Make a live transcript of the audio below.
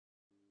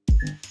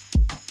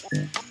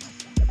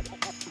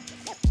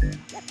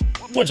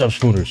What's up,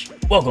 Spooners?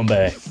 Welcome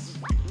back.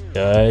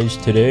 Guys,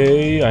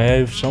 today I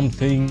have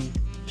something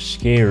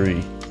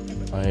scary.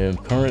 I am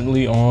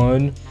currently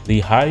on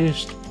the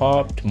highest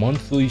popped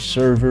monthly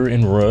server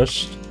in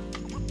Rust.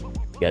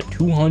 Got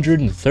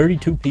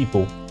 232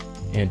 people,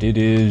 and it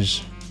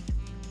is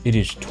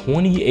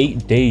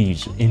 28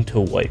 days into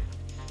wipe.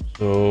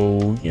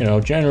 So, you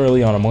know,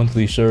 generally on a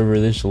monthly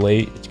server this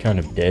late, it's kind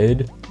of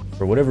dead.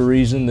 For whatever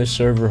reason, this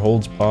server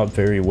holds pop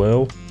very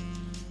well.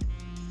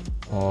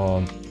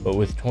 But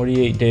with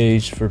 28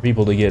 days for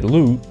people to get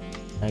loot,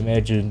 I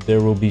imagine there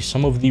will be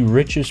some of the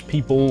richest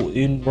people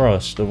in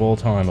Rust of all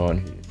time on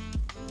here.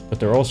 But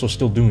they're also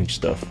still doing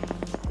stuff,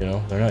 you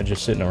know? They're not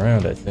just sitting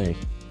around, I think.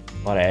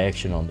 A lot of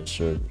action on this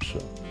server,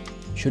 so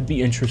should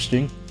be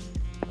interesting.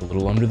 A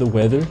little under the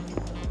weather.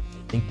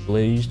 I think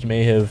Blazed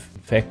may have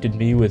infected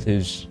me with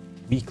his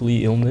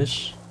weekly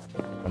illness.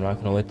 I'm not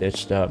gonna let that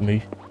stop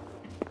me.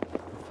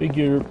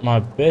 Figure my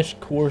best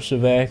course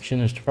of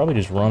action is to probably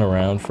just run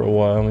around for a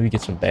while, maybe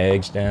get some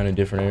bags down in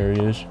different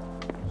areas.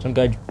 Some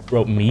guy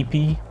wrote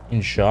meepy in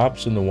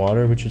shops in the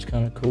water, which is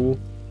kind of cool.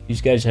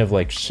 These guys have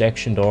like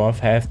sectioned off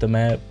half the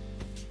map.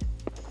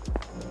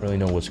 I don't really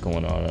know what's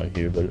going on out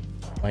here, but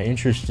my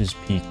interest is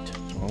piqued,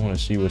 so I want to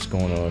see what's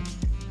going on.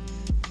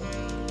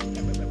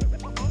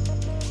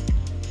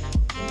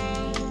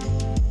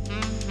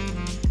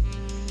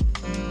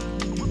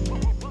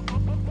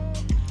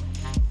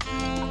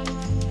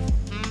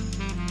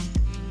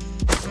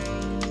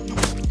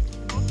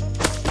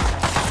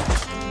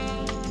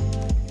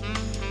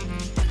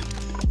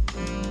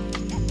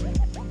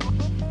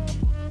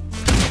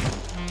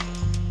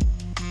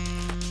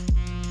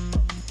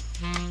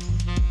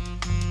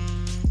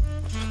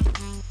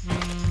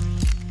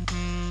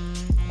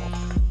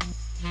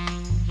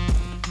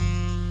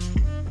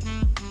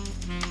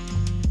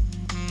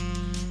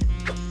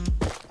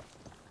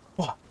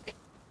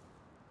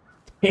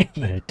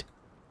 Damn it.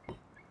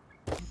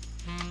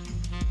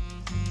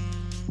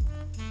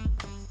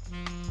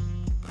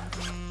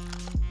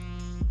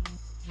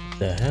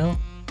 The hell?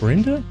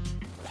 Brenda?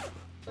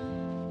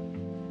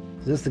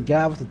 Is this the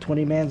guy with the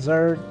 20-man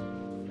Zerg?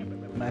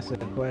 I'm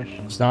asking a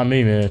question. It's not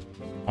me, man.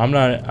 I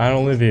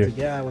don't live here.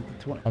 The guy with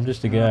the 20. I'm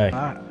just a guy.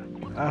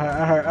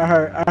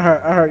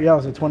 I heard y'all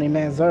was a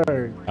 20-man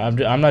Zerg.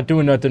 I'm not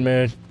doing nothing,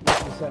 man.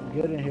 There's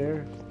something good in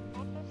here.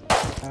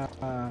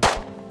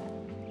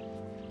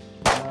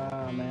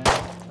 Man.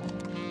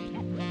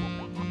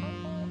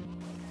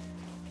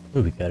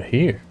 What do we got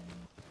here?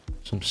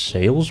 Some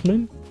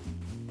salesmen?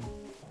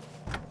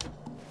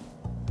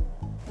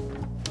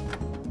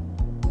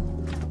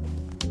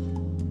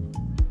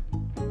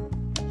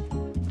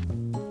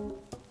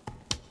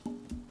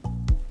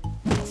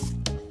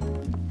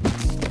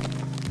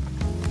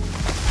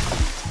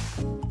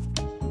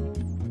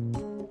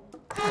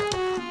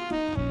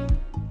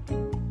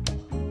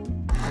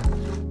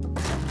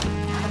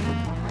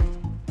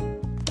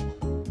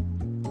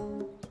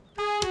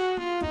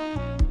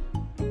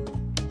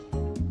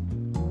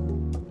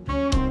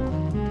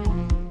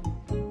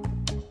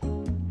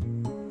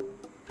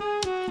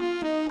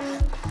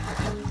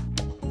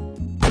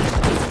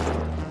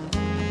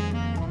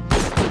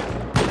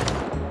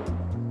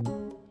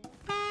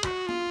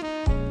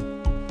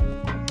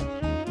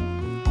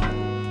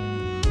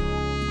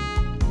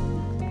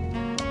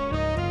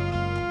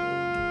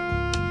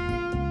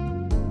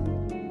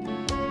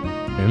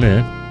 Hey,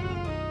 man.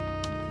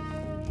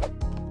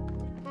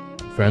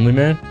 Friendly,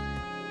 man?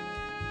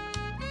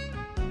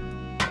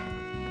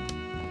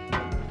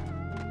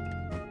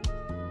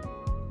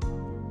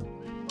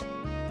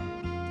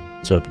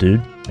 What's up, dude?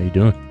 How you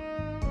doing?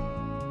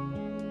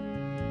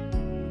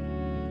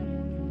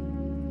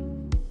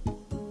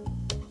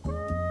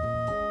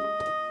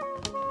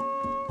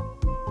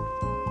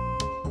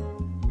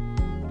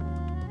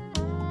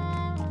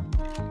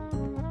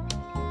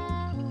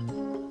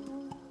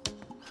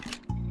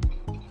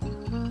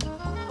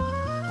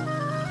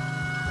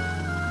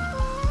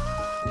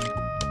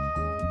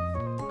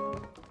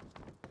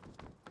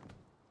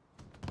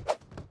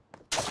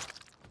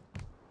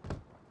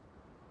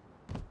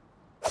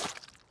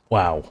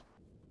 Wow,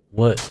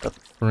 what a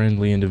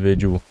friendly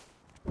individual.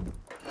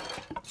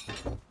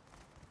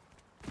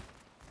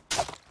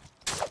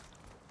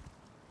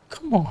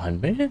 Come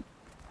on, man.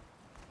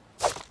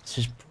 This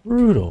is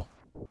brutal.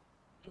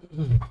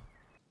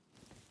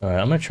 Alright,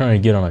 I'm gonna try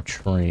and get on a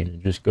train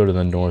and just go to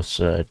the north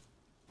side.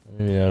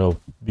 Maybe that'll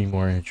be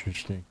more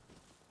interesting.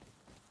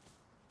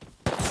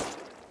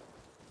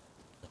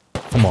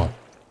 Come on.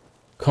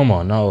 Come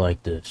on, not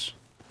like this.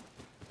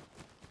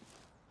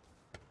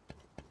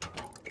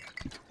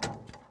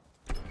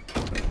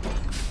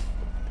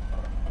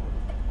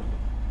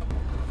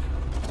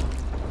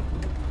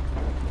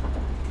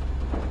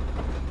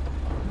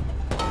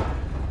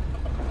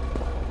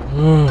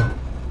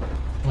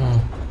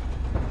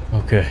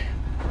 Okay,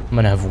 I'm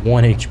gonna have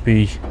 1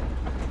 HP.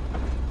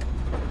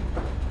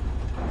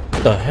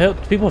 What the hell?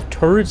 Do people have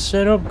turrets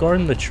set up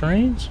guarding the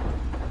trains?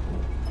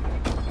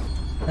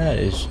 That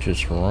is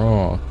just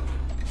wrong.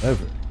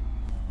 Ever.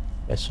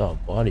 I saw a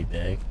body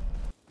bag.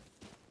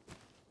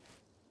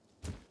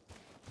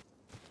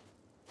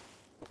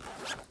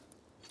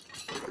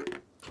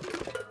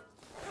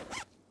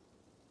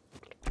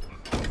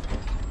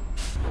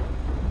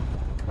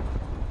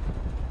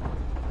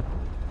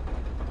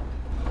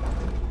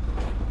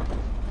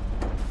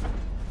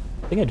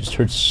 I think I just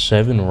heard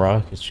 7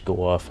 rockets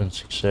go off in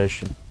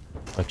succession.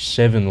 Like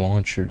 7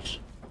 launchers.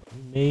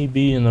 We may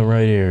be in the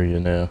right area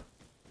now.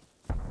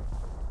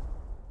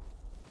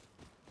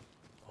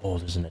 Oh,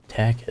 there's an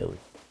attack heli.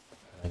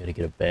 I gotta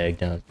get a bag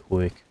down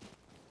quick.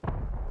 I'll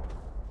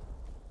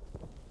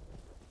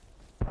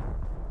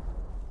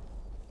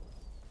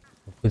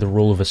play the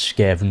role of a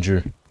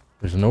scavenger.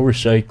 There's no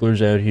recyclers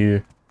out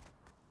here.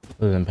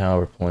 Other than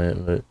power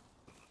plant, but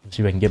let's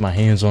see if I can get my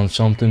hands on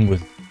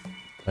something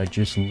by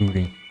just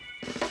looting.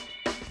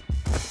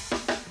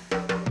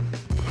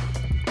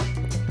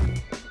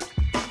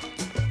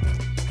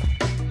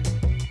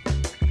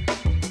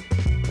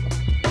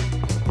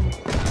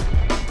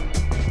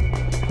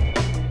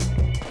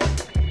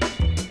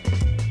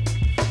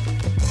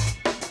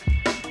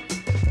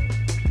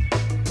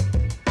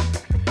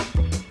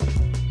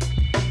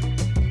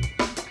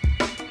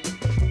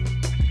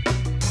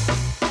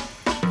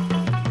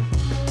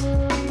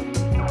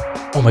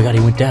 Oh my god,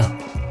 he went down.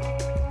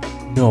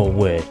 No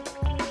way.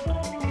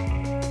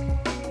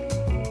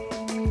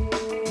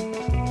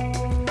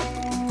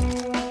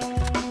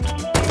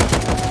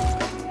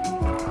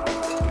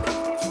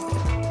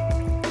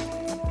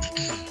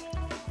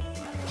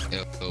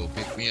 Yo,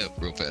 pick me up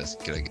real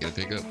fast. Can I get a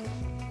pickup?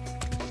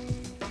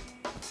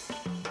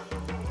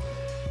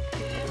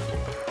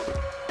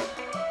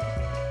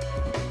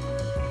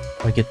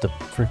 I get the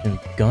freaking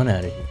gun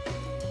out of here.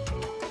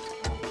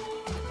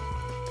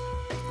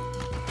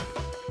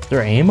 Is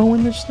there ammo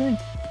in this thing?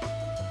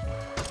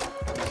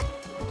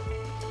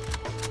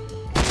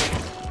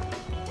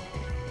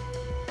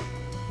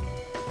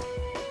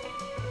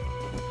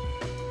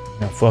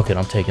 No, fuck it,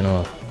 I'm taking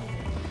off.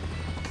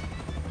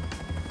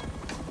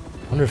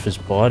 I wonder if his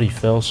body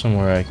fell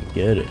somewhere I could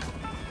get it.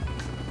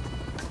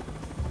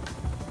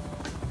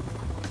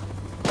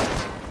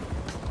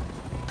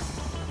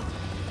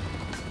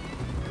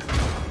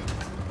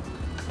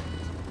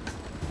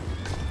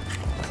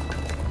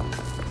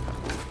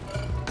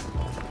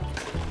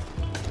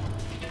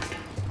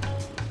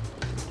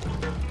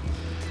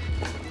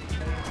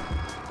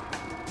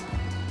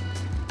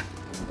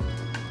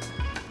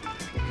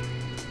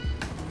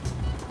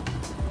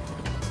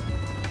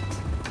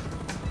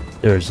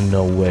 There's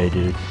no way,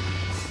 dude.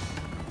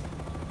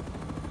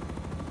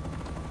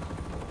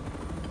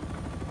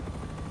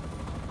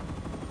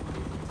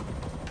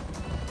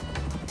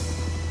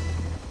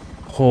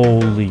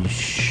 Holy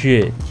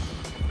shit.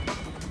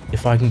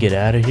 If I can get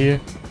out of here.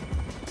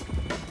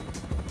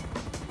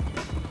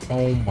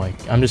 Oh my...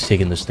 I'm just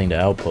taking this thing to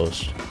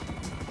Outpost.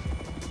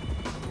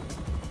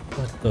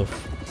 What the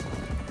f...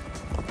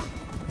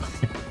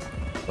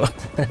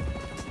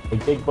 Hey,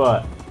 Big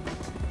Butt.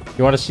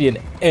 You want to see an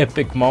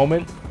epic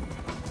moment?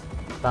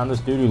 Found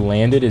this dude who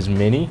landed his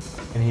mini,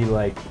 and he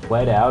like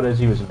bled out as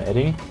he was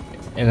medding,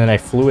 and then I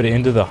flew it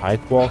into the high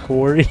qual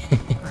quarry.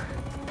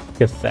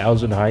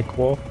 1,000 high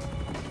qual,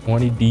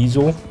 20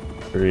 diesel.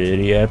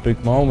 Pretty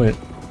epic moment.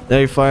 Now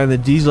you're flying the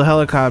diesel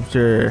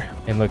helicopter.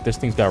 And look, this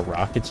thing's got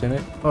rockets in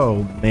it.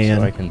 Oh man.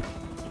 So I can...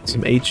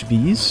 Some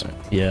HVs?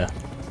 Yeah.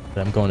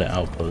 But I'm going to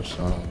Outpost,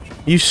 so I don't...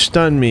 You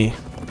stun me.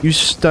 You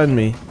stun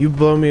me. You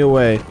blow me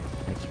away.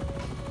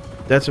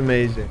 That's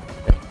amazing.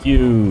 Thank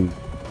you.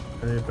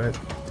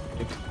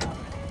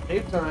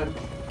 Cave time.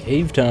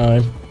 Cave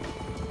time.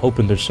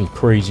 Hoping there's some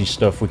crazy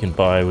stuff we can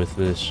buy with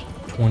this.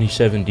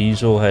 27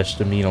 diesel has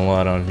to mean a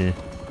lot on here.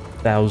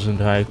 1,000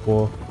 high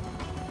qual.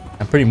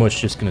 I'm pretty much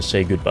just gonna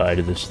say goodbye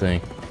to this thing.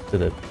 To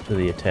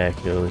the attack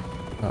heli.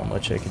 Not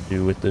much I can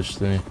do with this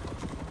thing.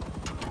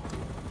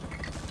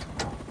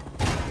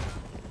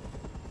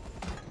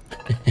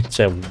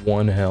 It's at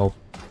 1 health.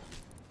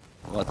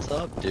 What's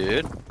up,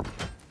 dude?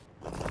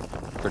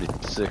 Pretty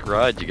sick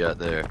ride you got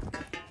there.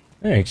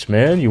 Thanks,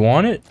 man. You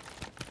want it?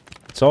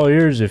 It's all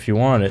yours if you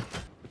want it.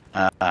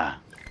 I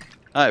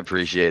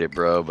appreciate it,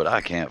 bro, but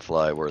I can't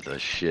fly worth a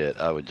shit.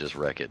 I would just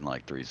wreck it in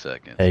like 3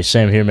 seconds. Hey,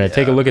 Sam here, man. Yeah,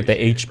 Take a look at the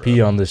appreciate it, HP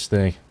bro. on this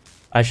thing.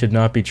 I should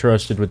not be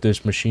trusted with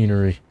this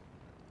machinery.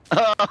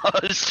 Oh,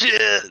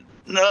 shit.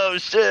 No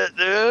shit,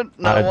 dude.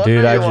 No wonder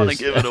Dude, you want to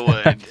give it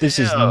away. This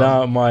is Damn.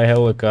 not my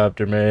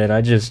helicopter, man.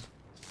 I just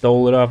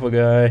stole it off a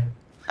guy.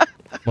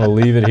 I'm gonna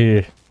leave it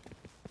here.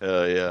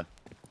 Hell yeah.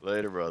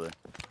 Later, brother.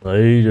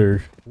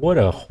 Later. What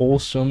a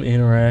wholesome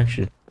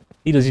interaction.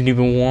 He doesn't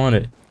even want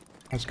it.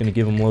 I was gonna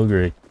give him low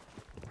grade.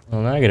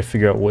 Well, now I gotta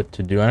figure out what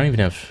to do. I don't even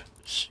have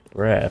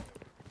scrap.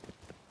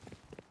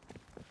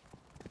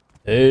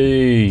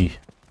 Hey. You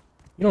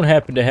don't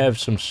happen to have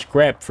some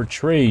scrap for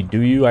trade,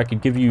 do you? I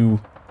could give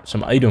you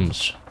some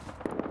items.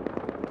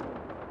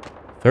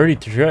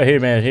 33. Here,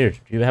 man. Here.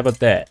 How about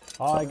that?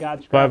 Oh, I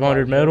got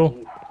 500 metal?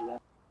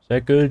 Is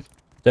that good?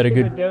 Is that a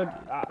good... Dude,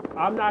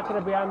 I'm not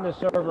gonna be on the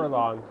server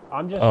long.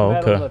 I'm just Oh,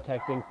 metal okay.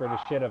 detecting for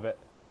the shit of it.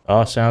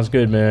 Oh, sounds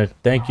good, man.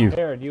 Thank you.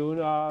 Here, do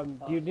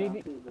you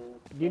need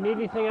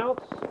anything else?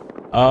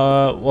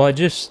 Well, I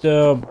just,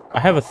 I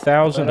have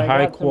 1,000 But I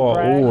high got some qual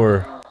bread.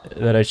 ore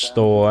that I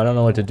stole. I don't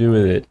know what to do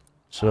with it.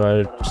 So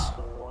I just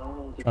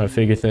trying to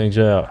figure things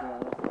out.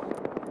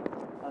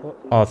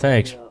 Oh,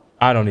 thanks.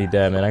 I don't need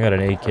that, man. I got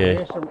an AK.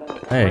 Here's some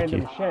Thank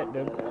random you. shit,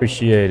 dude.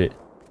 Appreciate it.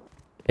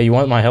 Hey, you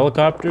want my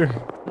helicopter?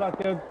 Good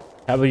luck, dude.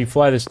 How about you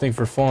fly this thing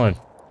for fun?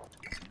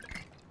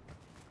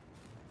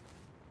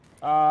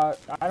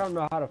 I don't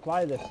know how to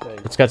fly this thing.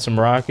 It's got some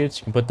rockets.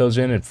 You can put those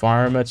in and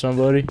fire them at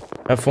somebody.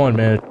 Have fun,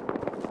 man.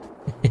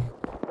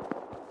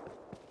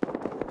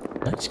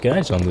 Nice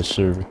guys on this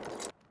server.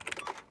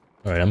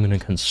 Alright, I'm gonna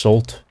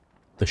consult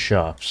the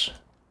shops.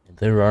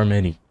 There are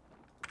many.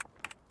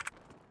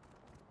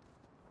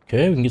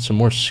 Okay, we can get some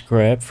more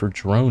scrap for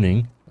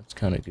droning. That's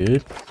kind of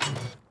good.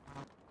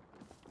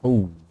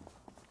 Oh,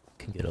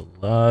 can get a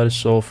lot of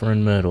sulfur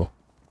and metal.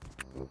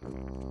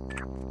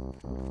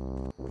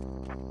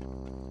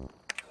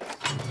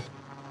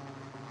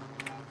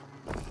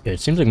 Yeah, it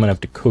seems like I'm gonna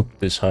have to cook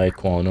this high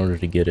qual in order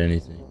to get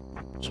anything.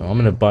 So I'm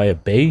gonna buy a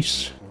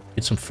base,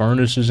 get some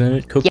furnaces in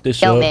it, cook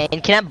this Yo, up.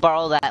 man, can I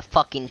borrow that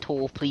fucking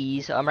tool,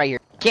 please? I'm right here.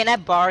 Can I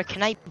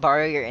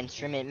borrow your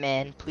instrument,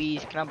 man?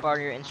 Please, can I borrow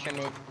your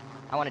instrument?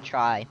 I want to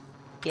try.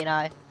 Can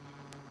I?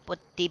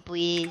 Putty,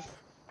 please.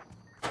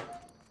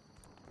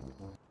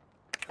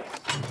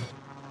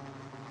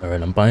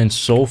 Alright, I'm buying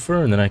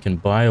sulfur, and then I can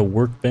buy a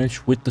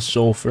workbench with the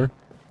sulfur.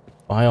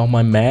 Buy all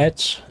my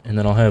mats, and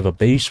then I'll have a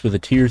base with a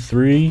tier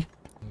 3,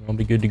 and I'll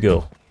be good to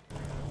go.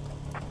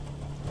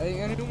 Hey,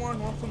 anyone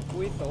want some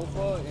sweet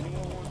sulfur?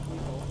 Anyone want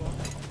sweet sulfur?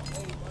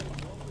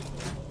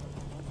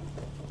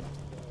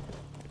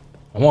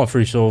 I want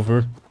free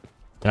sulfur.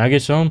 Can I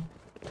get some?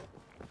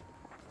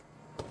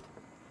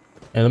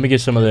 Hey, let me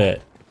get some of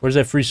that. Where's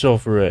that free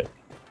sulfur at?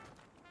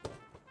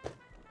 I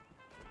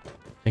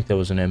think that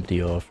was an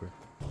empty offer.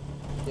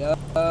 Yeah,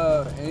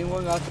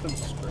 anyone got some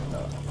spring? No,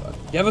 fuck.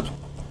 You have a...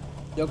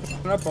 Yo,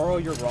 can I borrow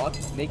your rock?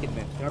 Naked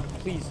man. Can I,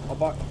 please,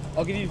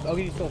 I'll give you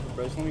sulfur,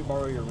 bro. Just let me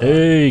borrow your rock.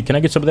 Hey, can I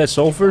get some of that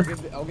sulfur?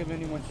 I'll give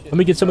anyone shit. Let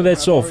me get some of that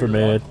sulfur,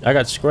 man. I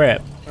got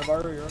scrap. Can I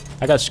borrow your rock?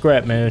 I got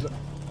scrap, man.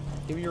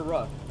 Give me your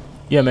rock.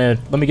 Yeah, man.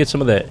 Let me get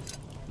some of that.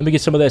 Let me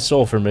get some of that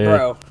sulfur, man.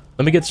 Bro.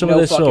 Let me get some No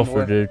of that fucking sulfur,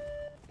 way. dude.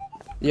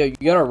 Yo, you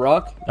got a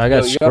rock? I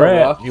got Yo, you got a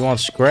scrap. rock? You want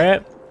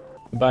scrap?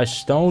 Buy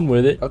stone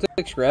with it. I'll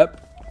take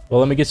scrap. Well,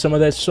 let me get some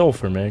of that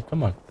sulfur, man.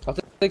 Come on. I'll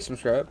take some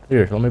scrap.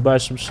 Here, let me buy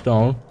some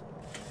stone.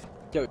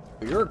 Yo,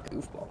 you're a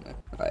goofball, man.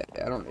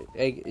 I don't...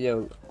 Hey,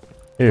 yo.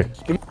 Here.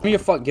 Just give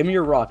me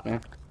your rock,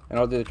 man. And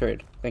I'll do the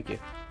trade. Thank you.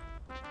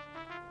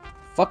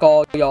 Fuck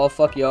all y'all.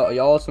 Fuck y'all.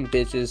 Y'all are some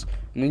bitches.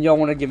 And then y'all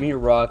want to give me your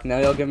rock. Now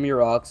y'all give me your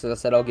rock. So I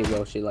said I'll give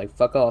y'all shit. Like,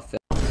 fuck off.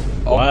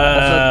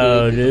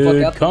 Wow,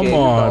 dude. Come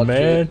on,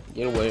 man.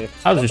 Get away.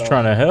 I was just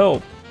trying to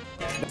help.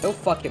 No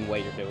fucking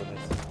way you're doing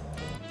this.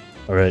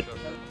 Alright.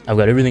 I've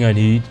got everything I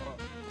need.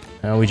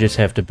 Now we just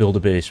have to build a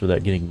base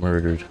without getting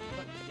murdered.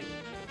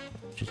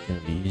 Which is gonna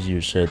be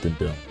easier said than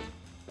done.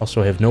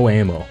 Also, I have no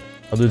ammo.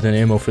 Other than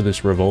ammo for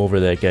this revolver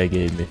that guy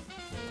gave me.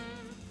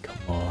 Come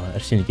on. I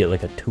just need to get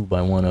like a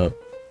 2x1 up.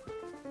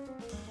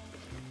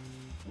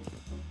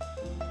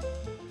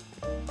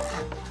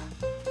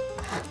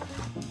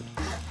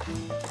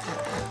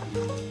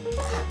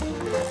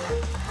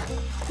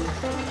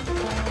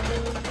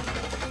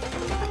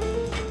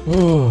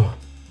 Oh,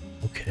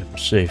 okay, we're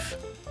safe.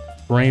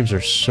 Frames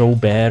are so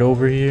bad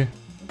over here.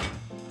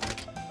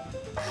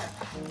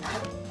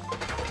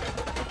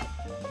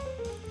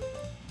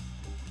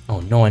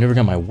 Oh no, I never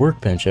got my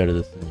workbench out of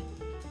the thing.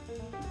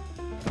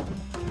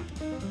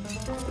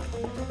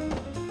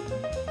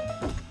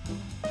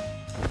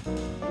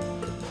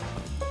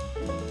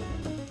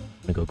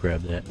 Let me go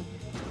grab that.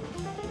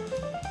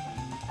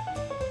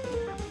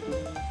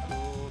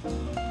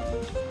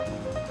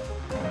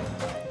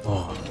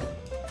 Oh.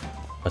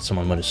 Thought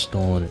someone might have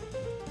stolen it.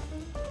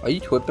 Are you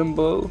twipping,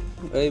 bro?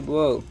 Hey,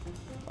 bro.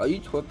 Are you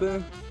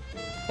twipping?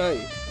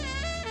 Hey.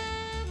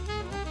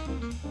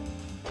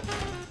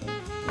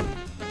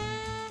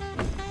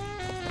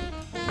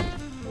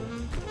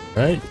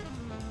 Right?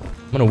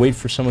 I'm gonna wait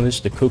for some of this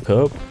to cook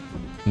up. In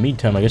the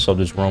meantime, I guess I'll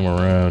just roam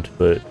around,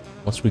 but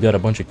once we got a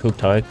bunch of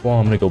cooked high qual,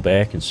 I'm gonna go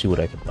back and see what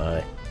I can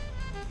buy.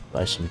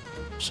 Buy some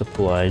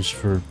supplies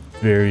for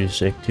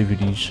various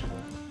activities.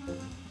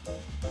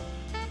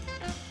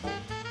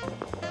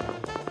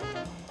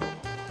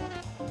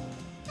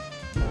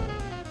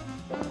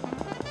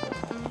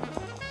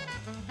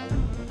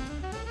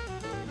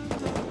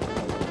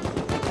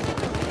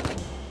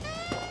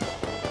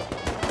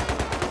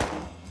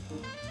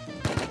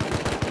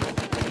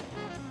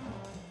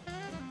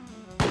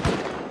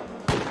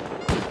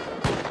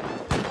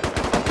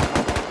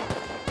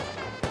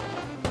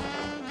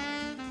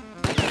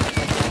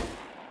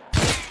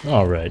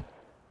 Alright.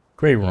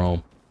 Great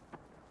roam.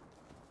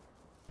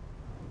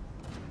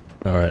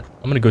 Alright,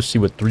 I'm gonna go see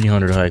what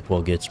 300 high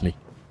qual gets me.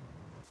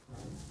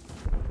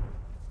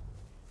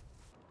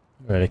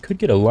 Alright, I could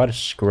get a lot of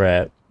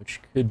scrap, which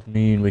could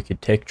mean we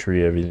could tech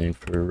tree everything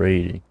for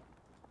raiding.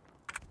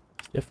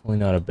 Definitely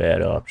not a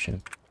bad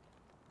option.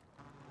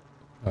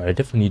 Alright, I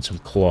definitely need some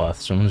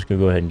cloth, so I'm just gonna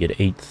go ahead and get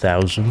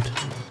 8,000.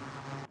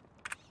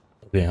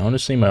 Okay,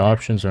 honestly, my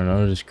options are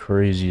not as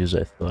crazy as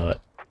I thought.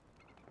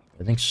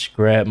 I think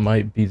scrap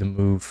might be the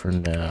move for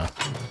now.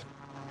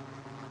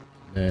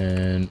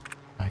 Then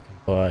I can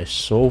buy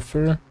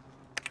sulfur.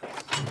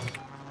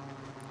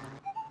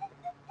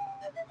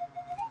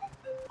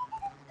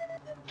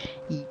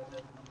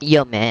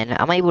 Yo, man,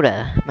 am I able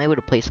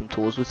to play some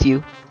tools with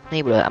you?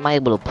 Am I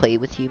able to play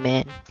with you,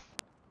 man?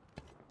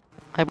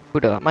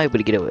 Am I able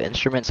to get an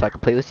instrument so I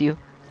can play with you?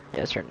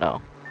 Yes or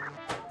no?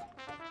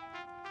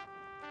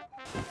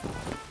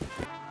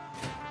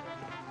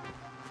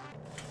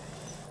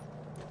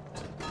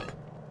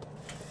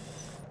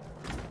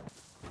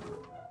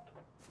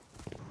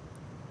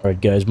 Alright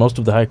guys, most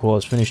of the high qual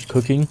is finished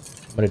cooking.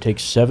 I'm gonna take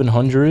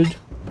 700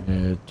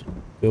 and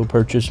go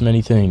purchase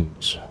many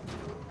things.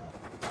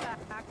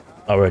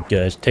 Alright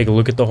guys, take a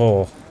look at the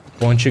haul.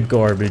 Bunch of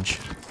garbage.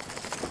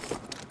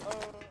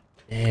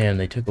 Damn,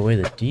 they took away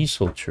the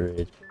diesel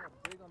trade.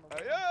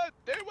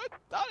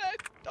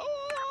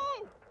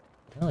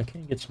 Well, I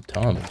can't get some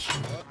Thomas.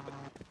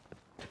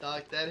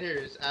 Doc, that hair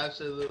is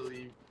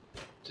absolutely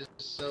just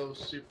so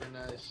super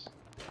nice.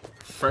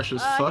 Fresh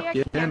as fuck,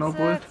 yeah, no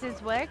boy. It's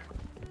his wig.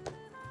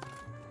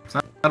 It's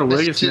not a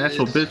wig, it's This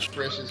natural, shit is bitch.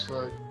 fresh as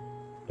fuck.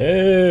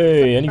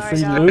 Hey, any free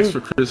Thanks loot?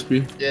 for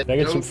crispy. Yeah, Can I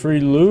get some don't, free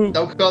loot?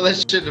 don't call that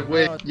shit a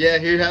wig. Yeah,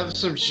 here, have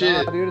some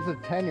shit. Nah, dude, it's a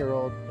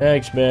 10-year-old.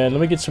 Thanks, man.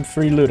 Let me get some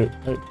free loot.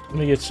 Let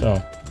me get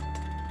some.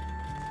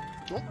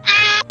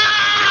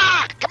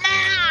 Ah! Come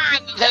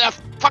on! To the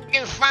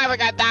fucking 5, I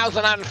got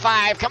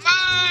 1,005. Come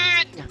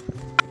on!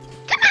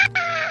 Come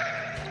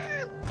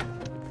on!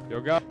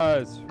 Yo,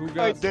 guys, who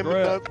got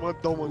scrap?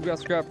 Who got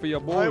scrap for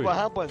your boy? What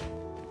happened?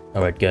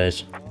 Alright,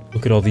 guys.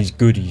 Look at all these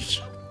goodies.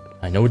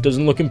 I know it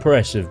doesn't look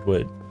impressive,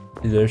 but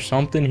there's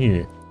something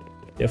here.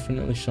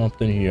 Definitely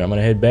something here. I'm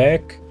gonna head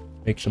back,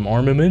 make some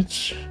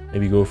armaments,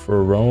 maybe go for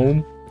a roam,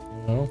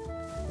 you know,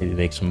 maybe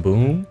make some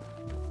boom.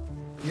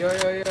 Yo,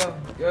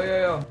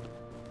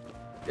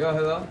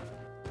 hello?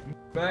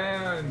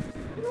 Man.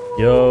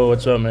 Yo,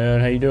 what's up,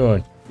 man? How you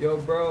doing? Yo,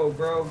 bro.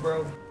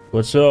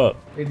 What's up?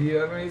 Hey, do you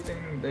have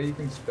anything that you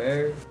can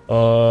spare?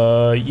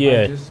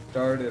 Yeah. I just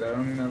started. I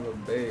don't even have a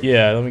base.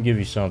 Yeah, let me give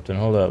you something.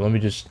 Hold up. Let me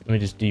just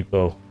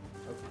depot. Okay.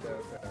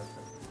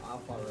 I'll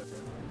follow it.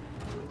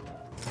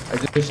 I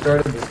just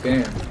started this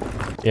game.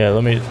 Yeah,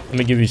 let me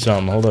give you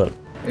something. Hold up.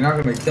 You're not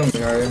gonna kill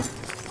me, are you?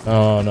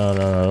 Oh, no,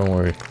 don't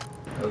worry.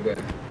 Okay.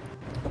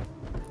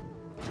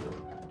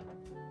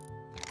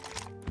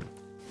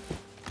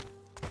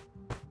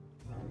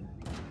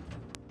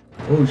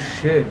 Oh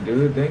shit,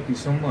 dude. Thank you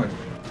so much.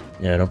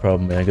 Yeah, no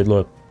problem, man. Good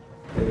luck.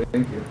 Hey,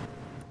 thank you.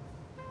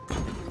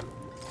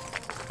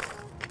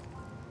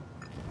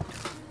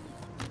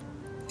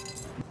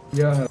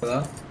 Yeah,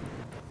 hello?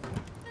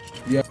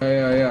 Yeah.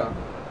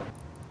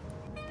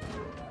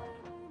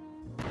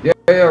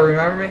 Yeah,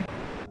 remember me?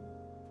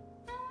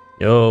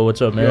 Yo,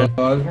 what's up, man?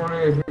 Yo, I was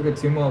wondering if we could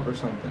team up or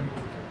something.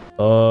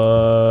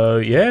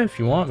 Yeah, if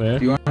you want, man.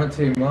 Do you want to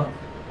team up?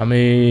 I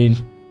mean,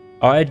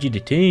 I'll add you to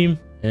team,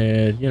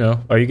 and, you know,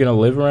 are you gonna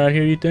live around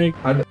here, you think?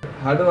 How do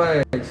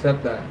I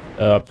accept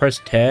that?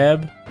 Press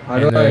tab. How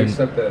do I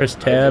accept that? Press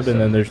tab, and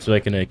then there's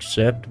like an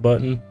accept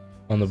button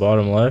on the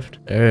bottom left.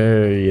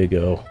 There you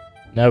go.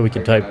 Now we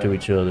can type to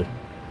each other.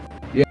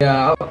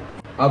 Yeah,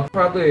 I'll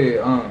probably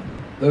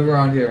live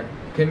around here.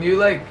 Can you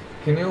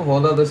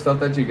hold all the stuff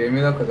that you gave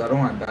me though? Cause I don't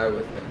want to die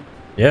with it.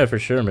 Yeah, for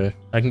sure, man.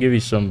 I can give you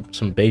some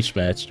base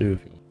mats too.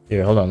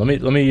 Here, hold on. Let me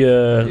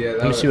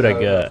see what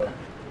I got.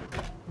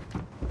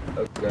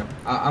 Okay.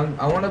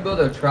 I want to build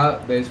a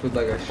trap base with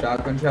like a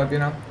shotgun trap, you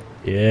know?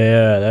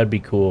 Yeah, that'd be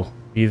cool.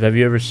 Have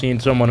you ever seen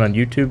someone on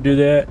YouTube do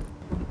that?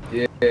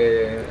 Yeah.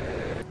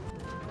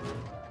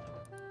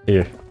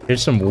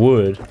 Here's some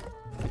wood.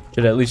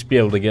 Should at least be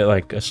able to get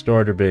like a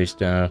starter base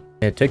down.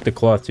 Yeah, take the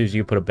cloth too so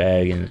you can put a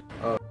bag in it.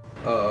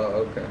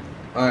 Okay.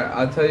 Alright,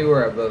 I'll tell you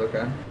where I build,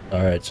 okay?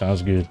 Alright,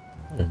 sounds good.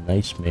 What a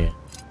nice man.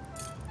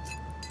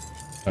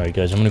 Alright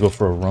guys, I'm gonna go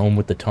for a roam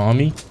with the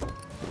Tommy.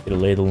 Get to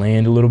lay the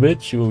land a little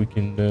bit, see what we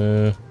can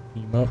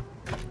team up.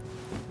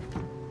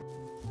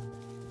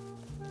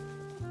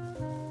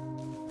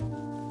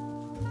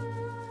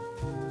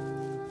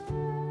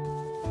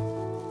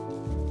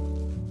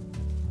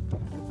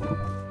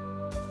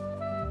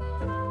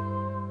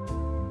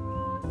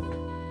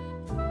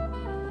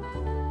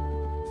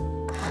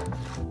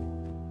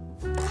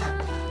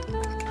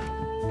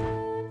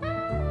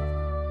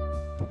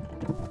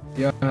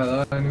 Yeah,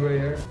 hello, anybody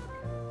here?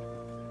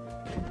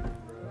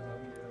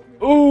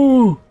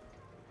 Ooh!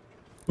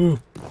 Ooh.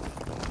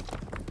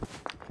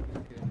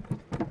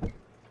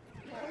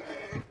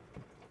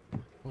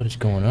 What is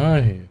going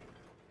on here?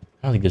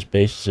 I don't think this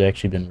base has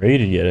actually been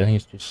raided yet. I think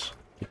it's just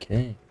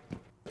decaying.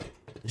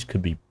 This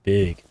could be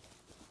big.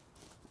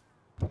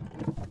 I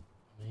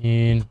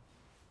mean...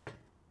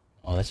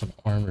 Oh, that's an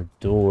armored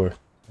door.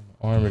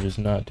 The armor is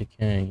not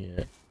decaying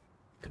yet.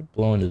 Could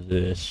blow into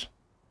this.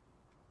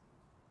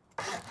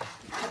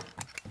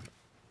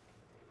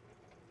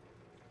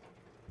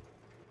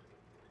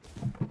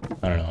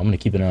 I don't know. I'm gonna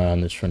keep an eye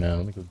on this for now.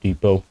 Let me go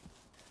depot.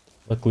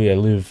 Luckily, I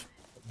live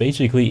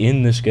basically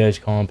in this guy's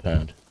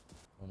compound.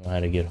 I don't know how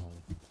to get home.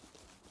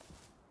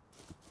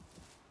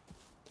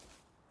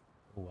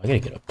 Oh, I gotta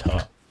get up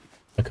top.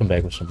 I'll come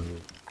back with some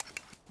loot.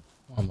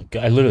 Oh my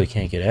god, I literally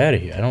can't get out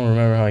of here. I don't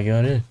remember how I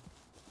got in.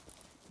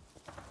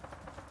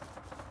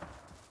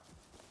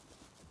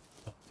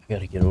 Oh, I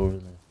gotta get over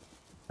there.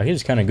 I guess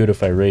it's kind of good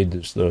if I raid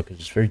this, though, because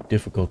it's very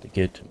difficult to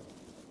get to.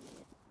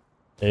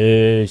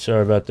 Hey,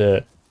 sorry about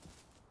that.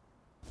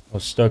 I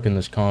was stuck in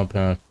this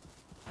compound.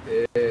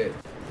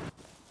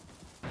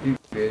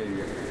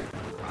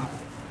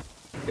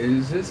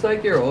 Is this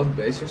like your old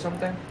base or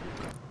something?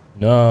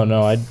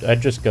 No, I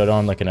just got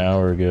on like an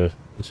hour ago.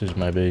 This is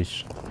my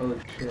base. Oh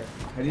shit.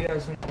 How do you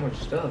have so much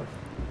stuff?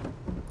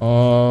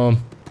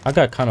 I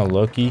got kind of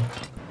lucky.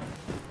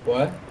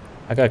 What?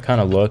 I got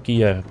kind of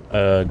lucky. A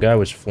guy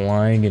was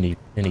flying and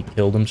he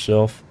killed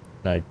himself,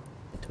 and I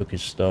took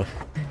his stuff.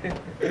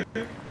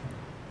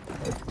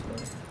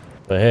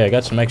 But hey, I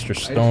got some extra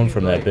stone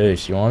from that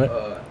base. You want it?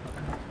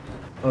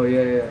 Oh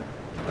yeah.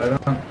 I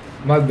don't.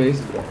 My base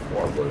is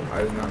horrible.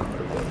 I do not know how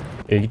to play.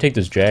 Yeah, you can take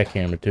this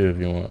jackhammer too if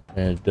you want.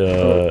 And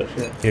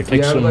here,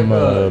 take some. some.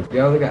 Do you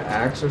have like an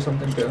axe or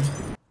something too?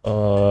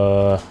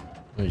 Let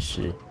me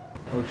see.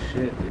 Oh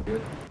shit,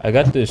 dude. I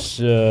got this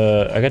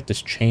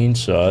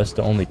chainsaw. That's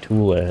the only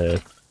tool I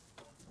have.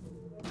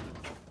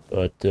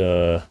 But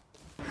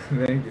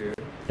Thank you.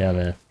 yeah,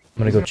 man. I'm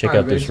gonna go check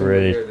out this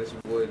raid.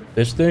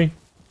 This thing?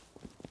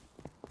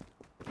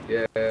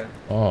 Yeah.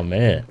 Oh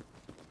man,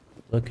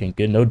 looking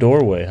good. No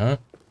doorway, huh?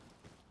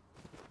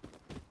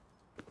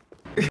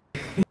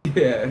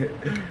 Yeah.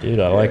 Dude,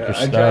 I like your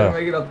style. I tried to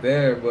make it up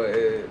there, but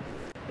it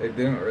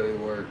didn't really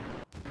work.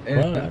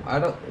 And What? I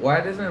don't.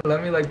 Why doesn't it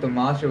let me like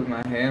demolish it with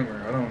my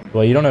hammer? I don't.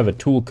 Well, you don't have a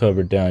tool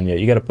cupboard down yet.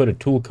 You got to put a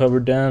tool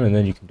cupboard down, and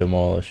then you can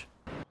demolish.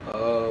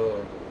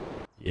 Oh.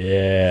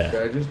 Yeah.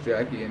 Should I just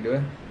jack you into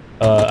it?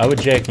 I would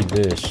jack you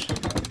this.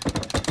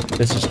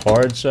 This is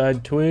hard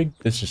side twig.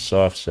 This is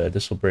soft side.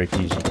 This will break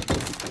easy.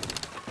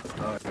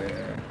 Oh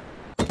yeah.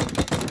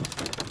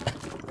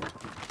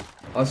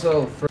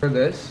 Also, for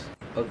this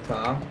up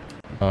top,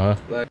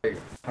 like,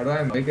 how do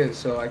I make it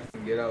so I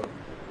can get out?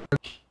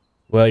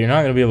 Well, you're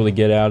not gonna be able to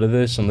get out of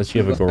this unless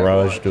you have a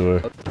garage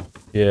door.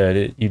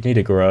 Yeah, you need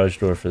a garage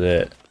door for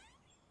that.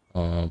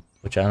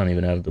 Which I don't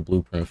even have the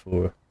blueprint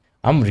for.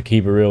 I'm gonna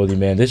keep it real with you,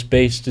 man. This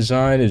base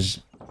design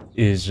is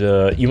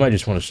you might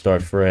just want to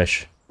start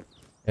fresh,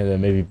 and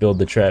then maybe build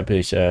the trap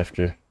base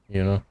after.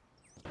 You know?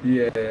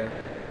 Yeah.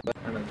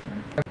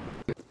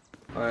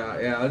 Oh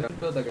yeah, I'll just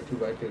build like a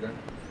 2x2 then.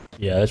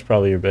 Yeah, that's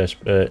probably your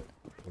best bet.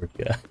 Poor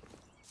guy.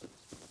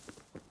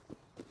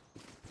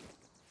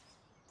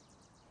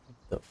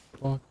 What the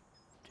fuck?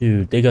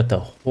 Dude, they got the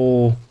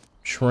whole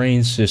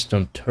train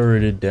system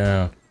turreted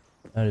down.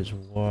 That is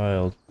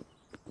wild.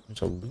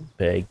 There's a loot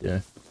bag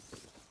there.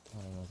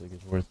 I don't think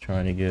it's worth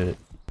trying to get it.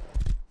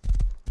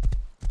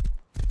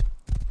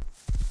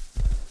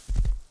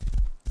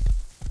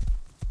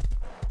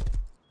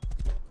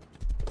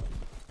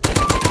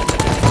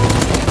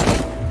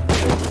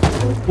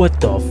 What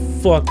the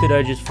fuck did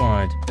I just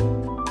find?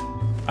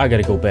 I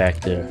gotta go back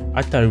there.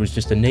 I thought it was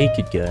just a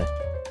naked guy.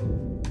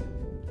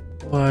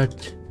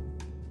 What?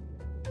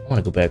 I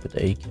wanna go back with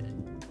the AK. You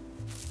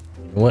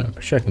know what? I'm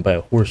sure I can buy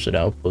a horse at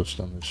Outpost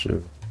on this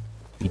server.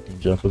 Beat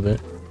things up a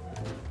bit.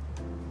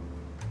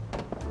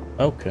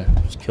 Okay,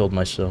 just killed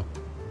myself.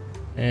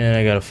 And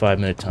I got a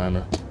 5-minute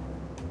timer.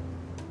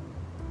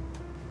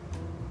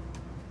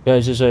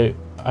 Guys, as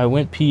I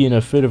went pee in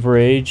a fit of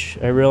rage,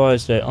 I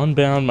realized I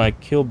unbound my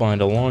kill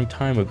bind a long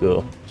time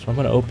ago. So I'm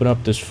gonna open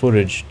up this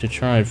footage to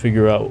try and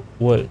figure out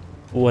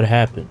what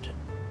happened.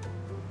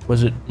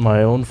 Was it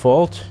my own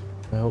fault?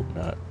 I hope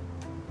not.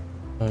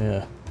 Oh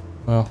yeah.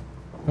 Well,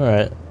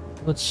 alright.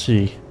 Let's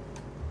see.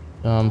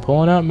 I'm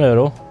pulling out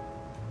metal.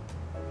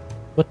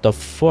 What the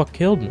fuck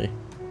killed me?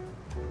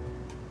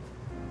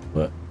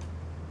 What?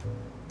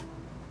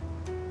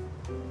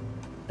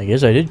 I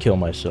guess I did kill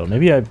myself.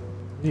 Maybe a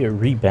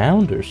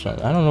rebound or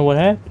something. I don't know what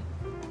happened.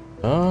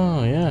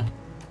 Oh, yeah.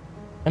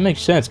 That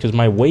makes sense, because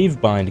my wave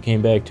bind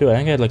came back too. I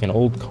think I had like an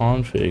old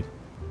config.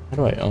 How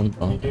do I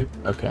unbind it?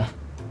 Okay.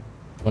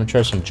 Want to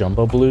try some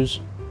jumbo blues?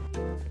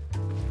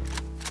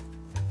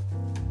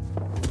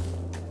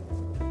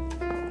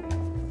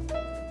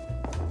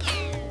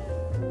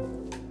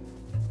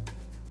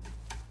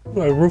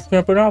 My roof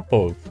camping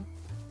outpost.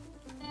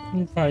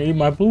 I'm trying to eat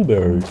my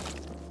blueberries.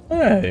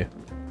 Hey.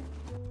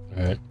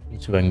 Alright,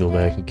 let's see if I can go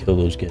back and kill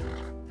those guys.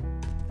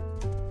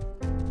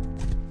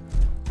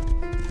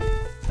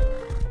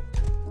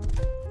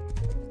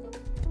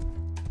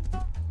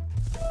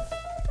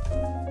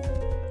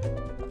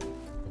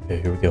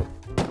 Okay, here we go.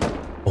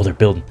 Oh, they're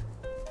building.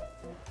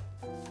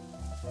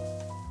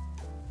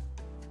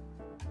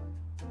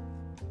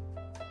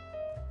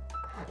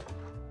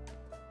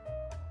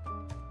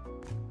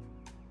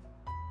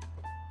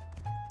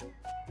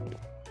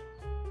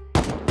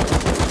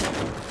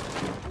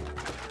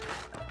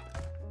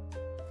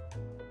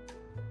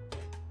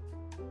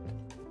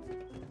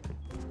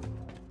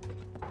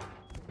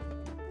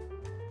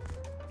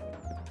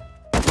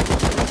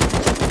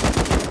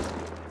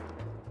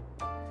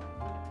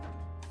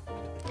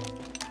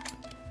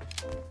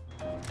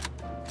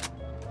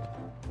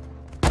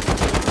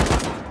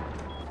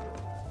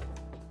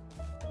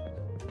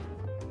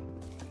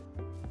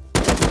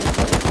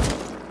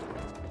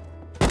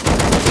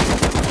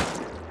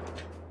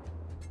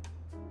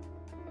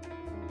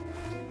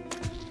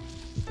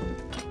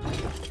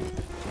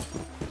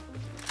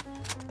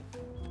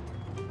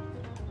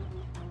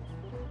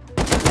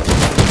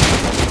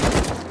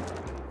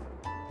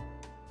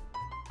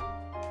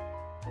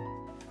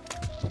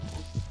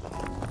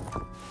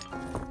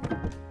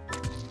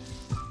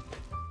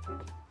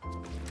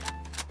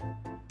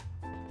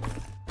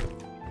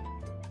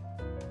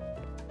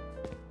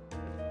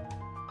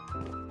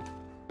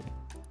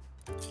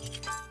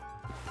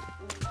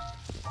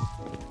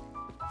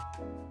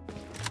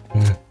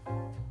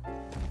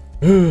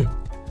 Oh.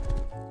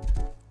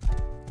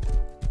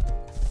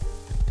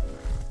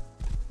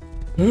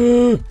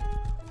 Oh.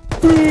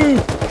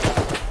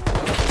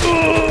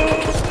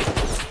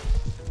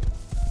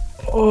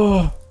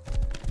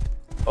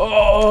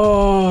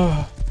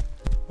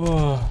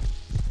 Oh.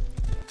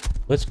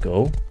 Let's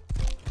go.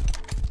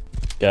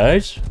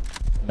 Guys,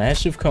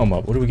 massive come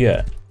up. What do we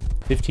got?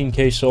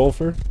 15k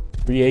sulfur,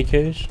 3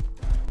 AKs.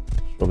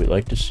 That's what we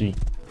like to see.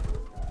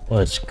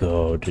 Let's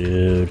go,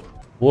 dude.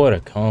 What a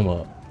come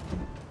up.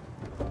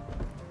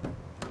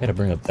 Gotta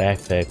bring a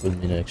backpack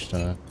with me next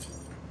time.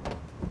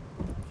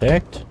 In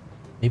fact,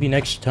 maybe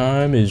next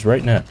time is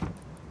right now.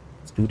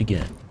 Let's do it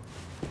again.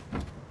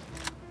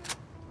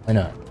 Why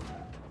not?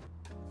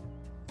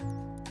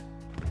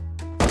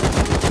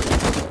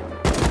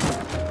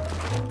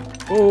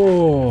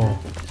 Oh,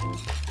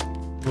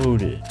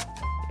 loaded.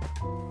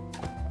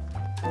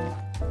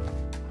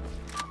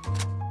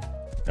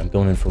 I'm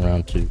going in for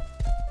round 2.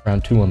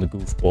 Round 2 on the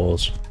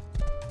goofballs.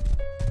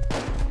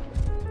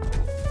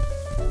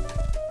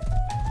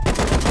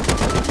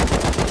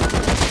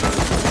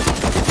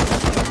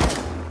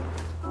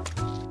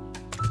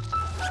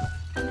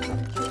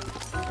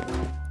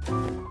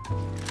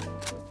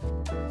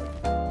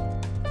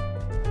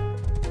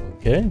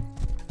 Okay,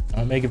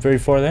 not make it very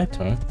far that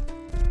time.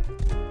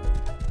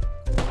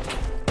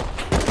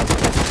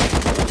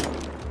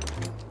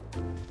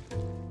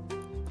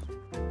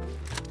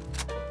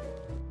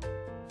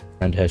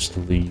 Friend has to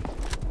leave,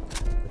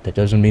 but that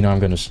doesn't mean I'm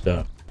gonna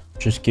stop.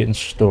 Just getting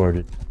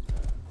started.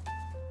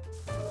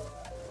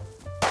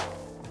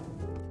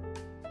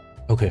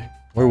 Okay,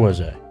 where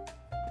was I?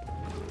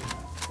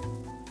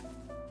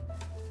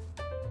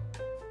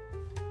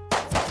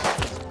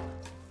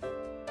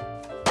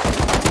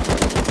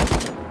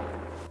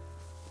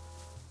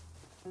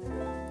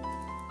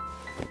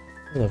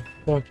 Where the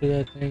fuck did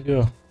that thing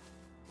go?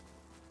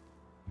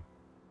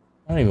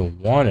 I don't even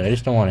want it. I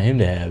just don't want him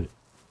to have it.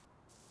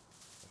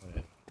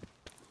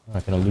 I'm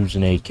not gonna lose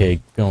an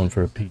AK going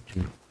for a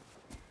P2.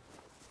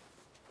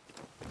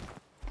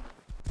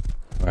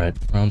 Alright,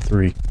 round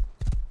 3.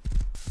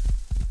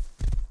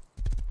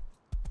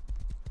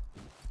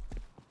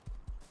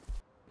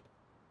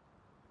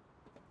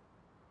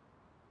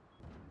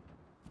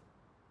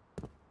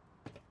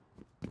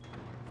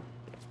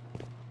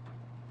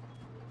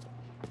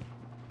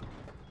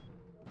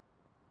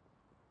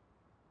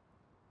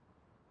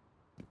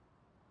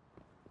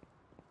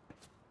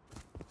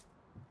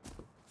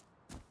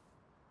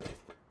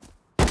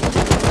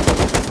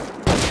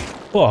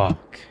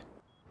 Fuck.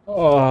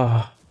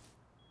 Oh.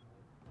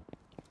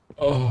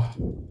 Oh.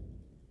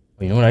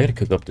 You know what? I gotta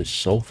cook up this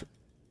sulfur.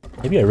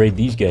 Maybe I raid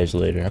these guys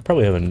later. I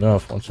probably have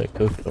enough once I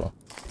cook it all.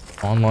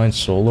 Online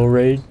solo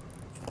raid?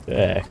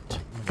 Fact.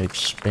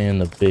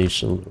 Expand the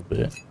base a little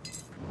bit.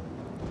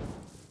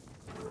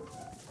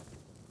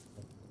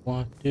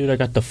 What? Dude, I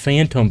got the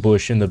phantom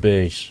bush in the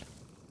base.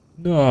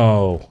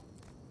 No.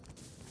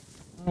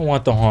 I don't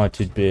want the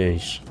haunted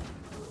base.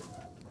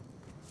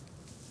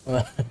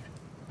 Alright,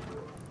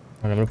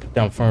 I'm gonna put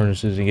down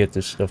furnaces and get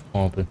this stuff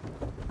pumping.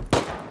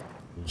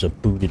 There's a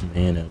booted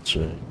man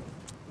outside.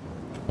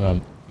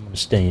 I'm gonna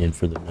stay in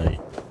for the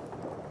night.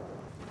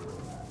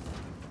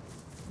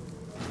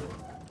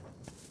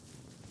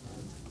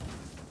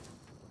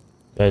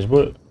 Guys,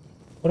 what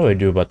do I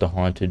do about the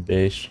haunted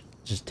base?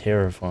 This is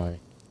terrifying.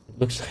 It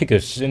looks like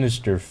a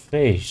sinister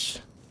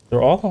face.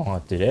 They're all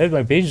haunted.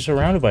 My base is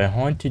surrounded by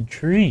haunted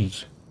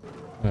trees.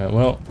 Alright,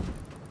 well,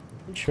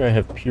 I'm pretty sure I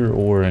have pure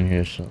ore in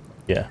here, so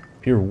yeah.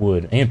 Pure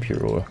wood and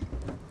pure ore.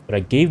 But I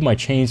gave my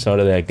chainsaw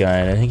to that guy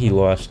and I think he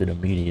lost it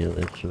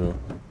immediately, so...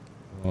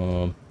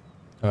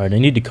 Alright, I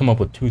need to come up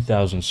with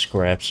 2,000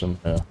 scraps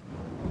somehow.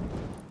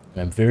 And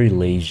I'm very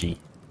lazy.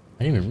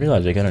 I didn't even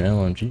realize I got an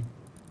LMG.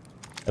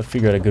 I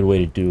figured out a good way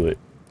to do it.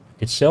 I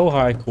could sell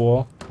high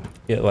qual,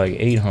 get like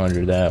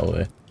 800 that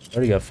way. I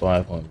already got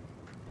 500.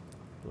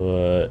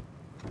 But...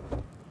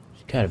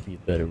 there's gotta be a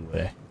better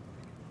way.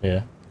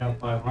 Yeah.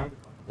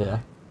 Yeah.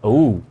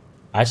 Oh,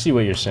 I see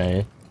what you're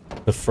saying.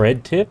 The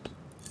Fred tip?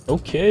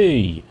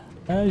 Okay.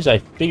 Guys, I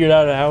figured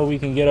out how we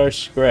can get our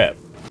scrap.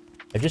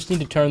 I just need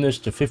to turn this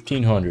to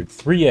 1500.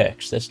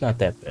 3x. That's not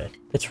that bad.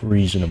 That's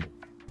reasonable,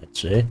 I'd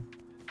say.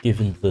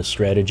 Given the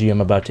strategy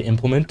I'm about to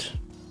implement.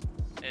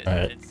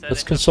 Alright,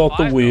 let's consult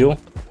the wheel.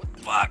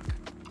 Fuck.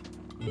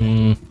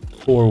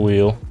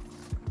 4-wheel.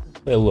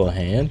 Play a little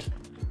hand.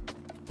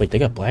 Wait, they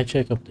got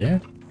blackjack up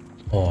there?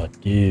 Oh,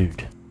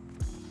 dude.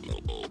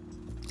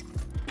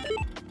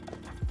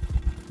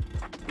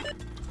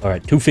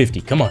 Alright,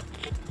 250, come on.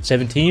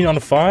 17 on a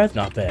 5?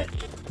 Not bad.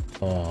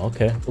 Oh,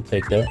 okay, we'll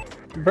take that.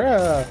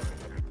 Bruh.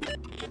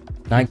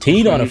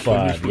 19 on a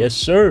 5, yes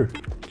sir.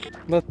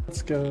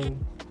 Let's go.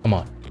 Come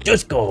on,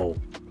 just go.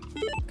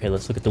 Okay,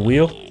 let's look at the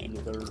wheel.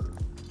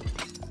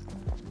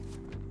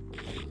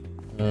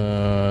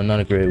 Not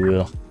a great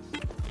wheel.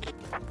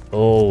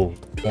 Oh,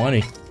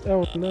 20.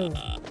 Oh no.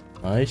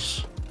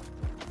 Nice.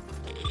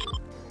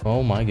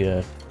 Oh my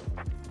god.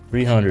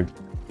 300.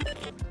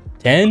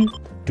 10?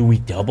 Do we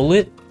double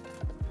it?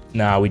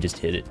 Nah, we just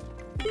hit it.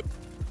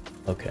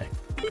 Okay.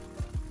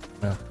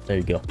 Well, there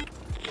you go.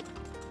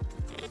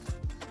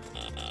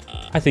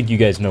 I think you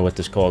guys know what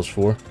this calls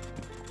for.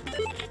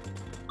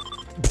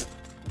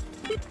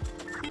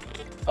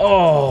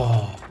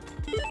 Oh!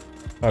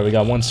 Alright, we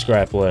got 1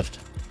 scrap left.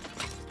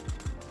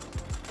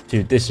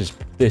 Dude, this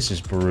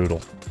is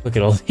brutal. Look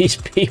at all these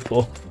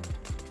people.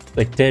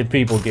 Like dead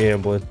people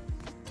gambling.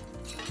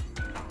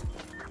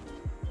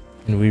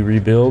 Can we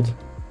rebuild?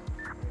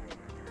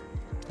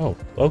 Oh,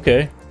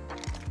 okay.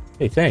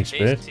 Hey, thanks,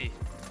 man.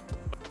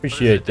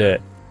 Appreciate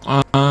that.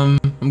 I'm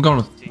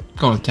going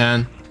with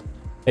 10.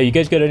 Hey, you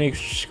guys got any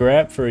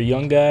scrap for a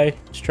young guy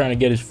just trying to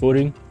get his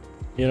footing?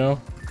 You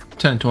know?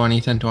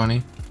 10-20,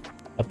 10-20.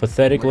 A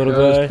pathetic little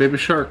guy. Baby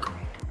shark.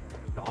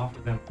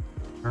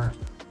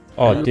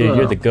 Oh, dude,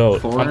 you're the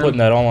goat. I'm putting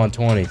that all on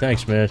 20.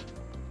 Thanks, man.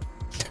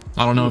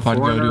 I don't know if I'd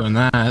go doing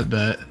that,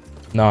 but...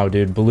 No,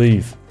 dude,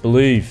 believe.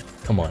 Believe.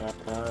 Come on.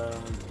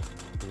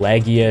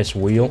 Laggy ass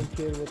wheel.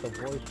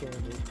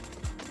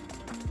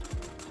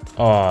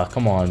 Oh,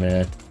 come on,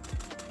 man.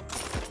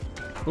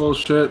 Oh,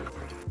 shit.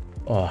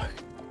 Oh.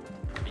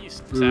 You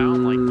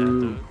sound like that,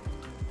 dude.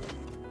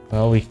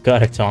 Well, we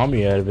got a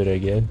Tommy out of it, I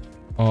guess.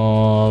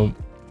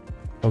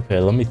 Okay,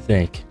 let me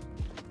think.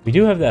 We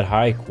do have that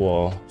high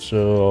qual,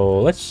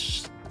 so let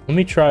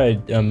me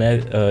try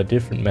a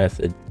different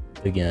method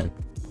again.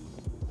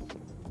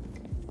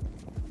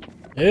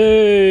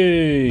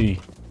 Hey!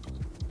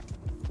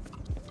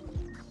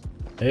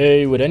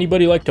 Hey, would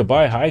anybody like to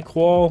buy high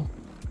qual?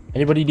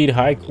 Anybody need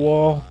high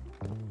qual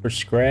for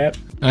scrap?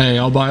 Hey,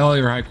 I'll buy all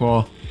your high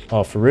qual.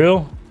 Oh, for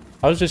real?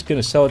 I was just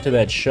gonna sell it to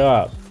that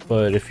shop,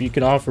 but if you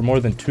can offer more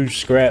than 2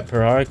 scrap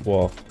per high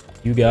qual,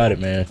 you got it,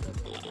 man.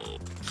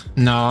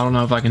 No, I don't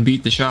know if I can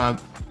beat the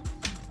shop.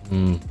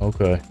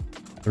 Okay.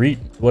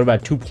 What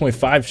about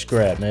 2.5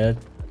 scrap, man?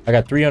 I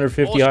got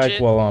 350 high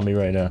qual on me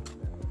right now.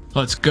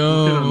 Let's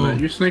go.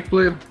 You snake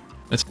blade?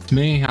 That's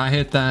me. I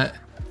hit that.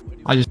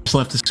 I just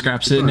left the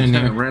scrap sitting in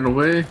here. Ran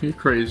away? You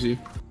crazy.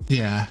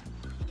 Yeah.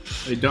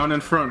 Hey, down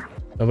in front.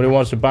 Nobody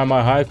wants to buy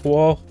my high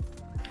qual?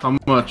 How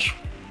much?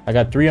 I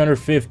got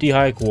 350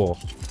 high qual.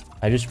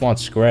 I just want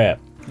scrap.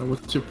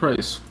 What's your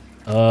price?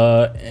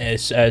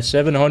 It's at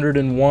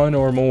 701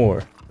 or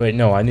more. Wait,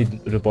 no, I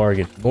need the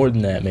bargain. More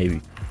than that,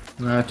 maybe.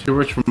 Nah, too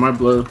rich for my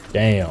blood.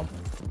 Damn.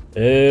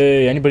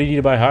 Hey, anybody need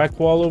to buy high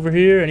qual over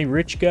here? Any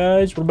rich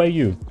guys? What about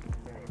you?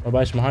 Wanna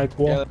buy some high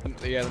qual?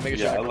 Yeah, let me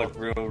get I look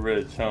real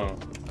rich, huh?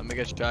 Let me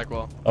get your jack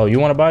wall. Oh,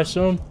 you want to buy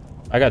some?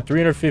 I got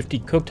 350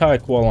 cooked high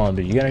qual on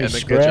me. You got any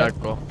scrap?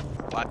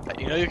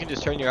 You know you can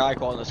just turn your high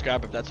qual into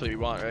scrap if that's what you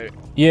want, right?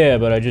 Yeah,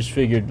 but I just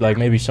figured like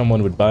maybe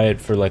someone would buy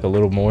it for like a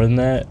little more than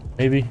that,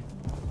 maybe?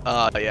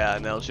 Yeah,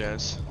 no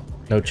chance.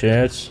 No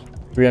chance?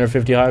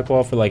 350 high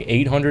qual for like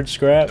 800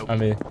 scrap? Nope. I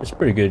mean, it's a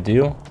pretty good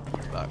deal.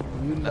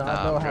 You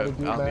not know how to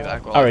do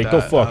that. Alright,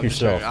 go fuck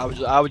yourself.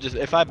 I would just,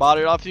 if I bought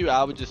it off you,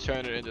 I would just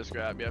turn it into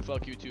scrap. Yeah,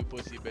 fuck you too,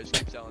 pussy bitch.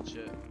 Keep selling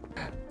shit.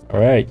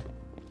 Alright,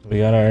 we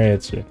got our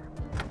answer.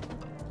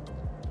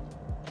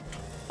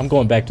 I'm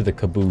going back to the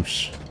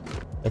caboose.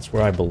 That's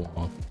where I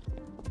belong.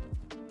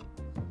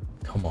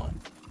 Come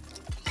on.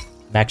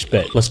 Max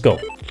bet, let's go.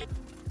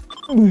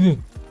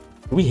 Did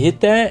we hit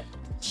that?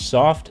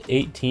 Soft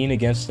 18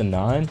 against the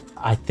 9?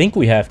 I think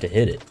we have to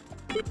hit it.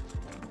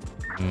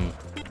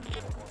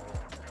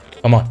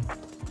 Come on.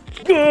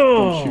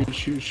 Go!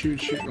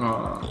 Shoot.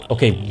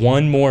 Okay,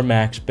 one more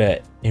max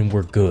bet and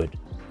we're good.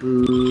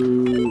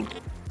 Ooh.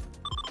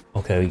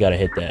 Okay, we gotta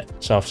hit that.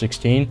 Soft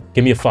 16.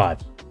 Give me a 5.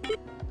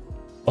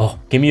 Oh,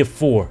 give me a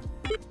 4.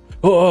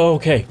 Oh,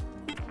 okay.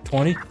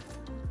 20.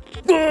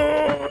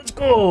 Go! Let's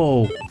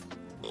go!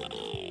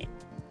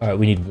 Alright,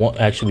 we need one.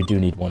 Actually, we do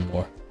need one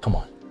more. Come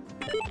on.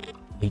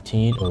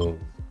 18. Oh.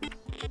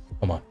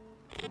 Come on.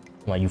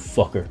 Come on, you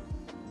fucker.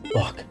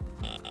 Fuck.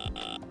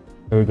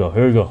 Here we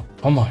go.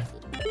 Come on.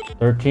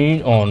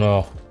 13. Oh,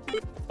 no.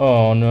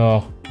 Oh,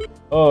 no.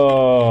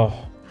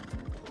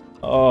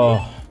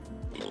 Oh.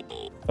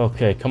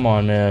 Okay, come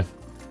on, man.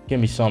 Give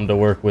me something to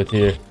work with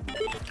here.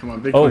 Come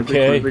on, big 20,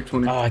 okay. big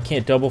 20. Oh, I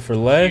can't double for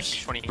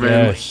less?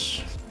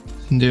 Yes.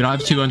 Dude, I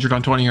have 200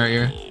 on 20 right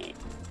here.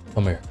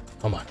 Come here.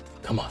 Come on.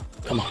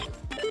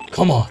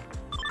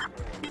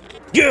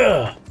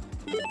 Yeah!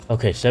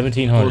 Okay,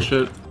 1700.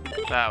 Bullshit.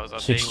 That was a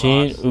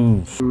 16. big loss.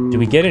 Oof. Do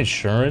we get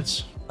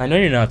insurance? I know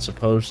you're not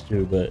supposed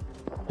to, but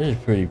this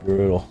is pretty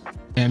brutal.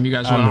 Damn, you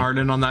guys want to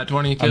harden on that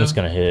 20 kill? I'm just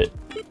gonna hit.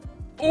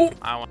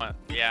 I want to,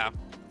 yeah.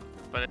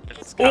 But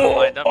it's kind of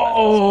lined up at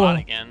the spot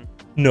again.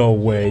 No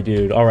way,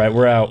 dude. Alright,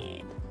 we're out.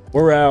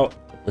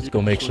 Let's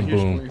go make some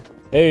boom.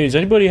 Hey, does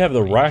anybody have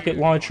the rocket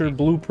launcher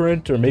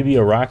blueprint or maybe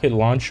a rocket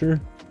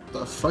launcher?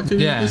 The fuck did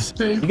you just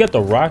say? You got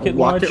the rocket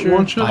launcher?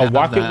 A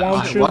rocket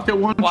launcher? Rocket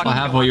launcher? I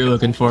have what you're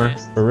looking for.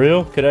 For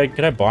real? Could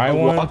I buy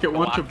one? Rocket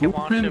launcher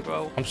blueprint?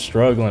 I'm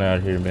struggling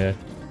out here, man.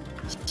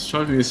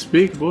 Struggling to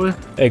speak, boy.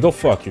 Hey, go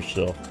fuck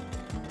yourself.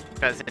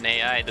 That's an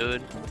AI,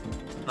 dude.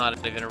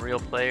 Not even a real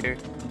player.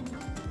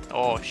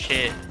 Oh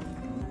shit.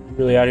 You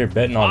really out here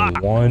betting on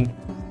one?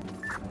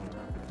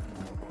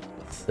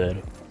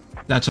 Pathetic.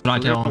 That's what I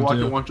tell him Rocket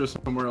too. launcher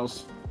somewhere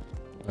else.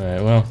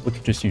 Alright, well, we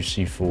could just use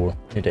C4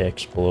 into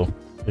Explo.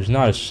 There's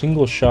not a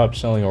single shop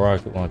selling a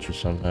rocket launcher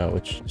somehow,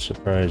 which is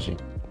surprising.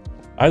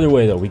 Either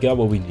way, though, we got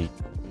what we need.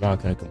 I'm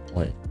not gonna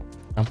complain.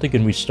 I'm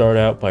thinking we start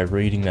out by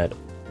raiding that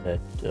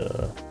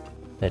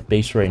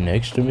base right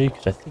next to me,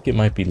 because I think it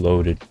might be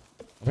loaded.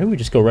 Or maybe we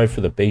just go right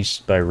for the base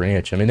by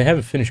ranch. I mean, they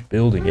haven't finished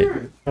building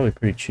it. Probably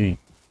pretty cheap.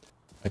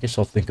 I guess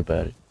I'll think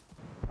about it.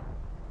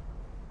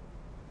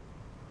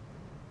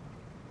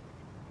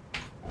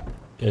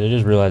 Yeah, I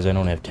just realized I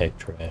don't have tech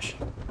trash.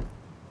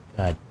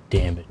 God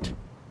damn it.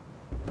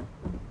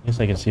 I guess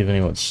I can see if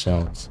anyone's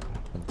selling some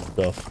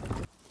stuff.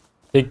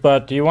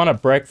 Dickbot, do you want a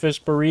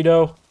breakfast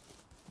burrito? Do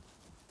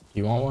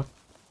you want one?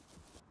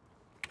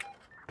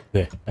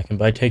 Okay, I can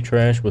buy tech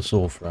trash with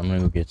sulfur. I'm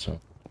gonna go get some.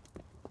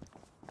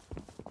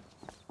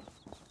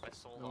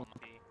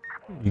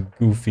 You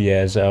goofy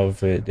ass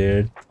outfit,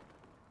 dude.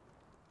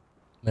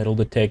 Metal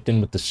detecting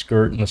with the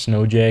skirt and the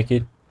snow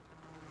jacket.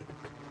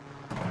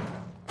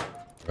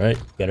 Right,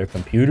 got our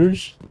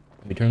computers.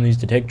 Let me turn these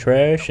to tech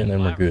trash and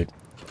then we're good.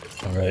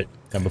 Alright,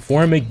 now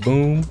before I make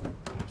boom,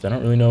 because I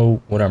don't really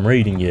know what I'm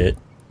raiding yet,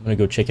 I'm gonna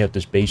go check out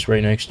this base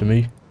right next to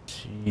me.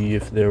 See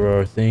if there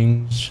are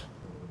things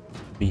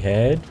to be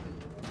had.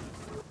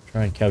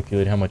 Try and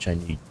calculate how much I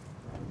need.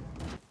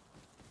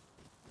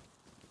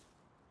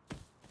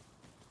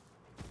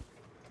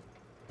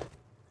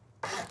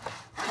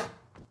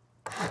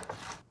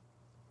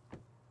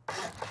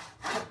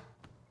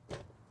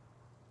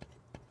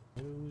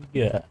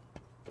 Yeah.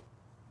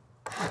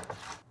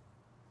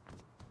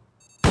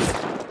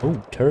 Oh,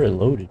 turret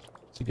loaded.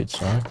 That's a good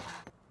sign.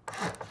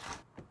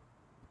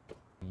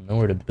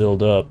 Nowhere to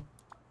build up.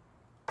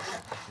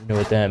 You know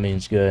what that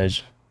means,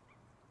 guys.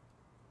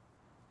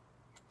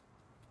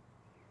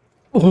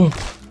 Oh.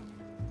 That's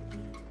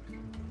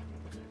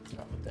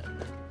not what that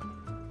meant.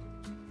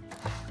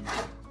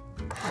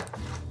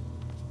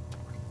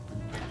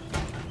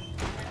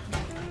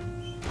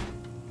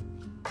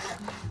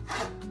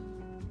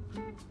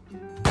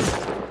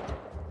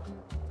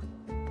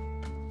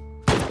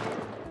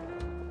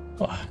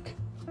 Fuck.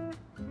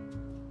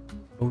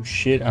 Oh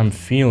shit, I'm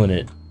feeling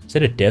it. Is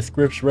that a Death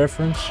Grips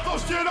reference? Oh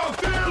shit, I'm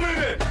feeling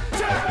it!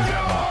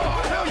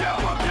 Hell yeah,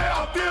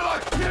 I feel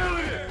like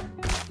feeling it!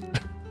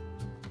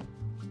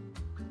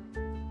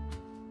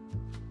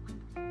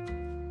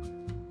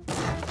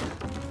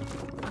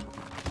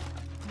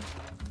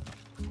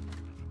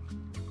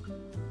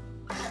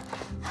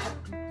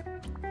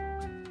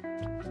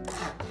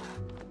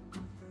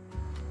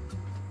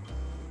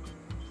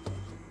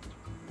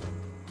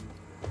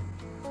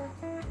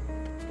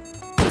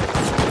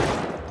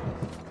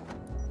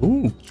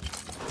 Ooh.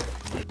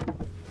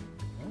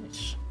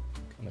 Nice.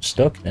 Kind of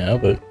stuck now,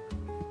 but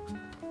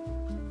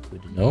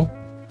good to know.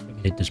 If I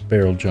can hit this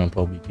barrel jump,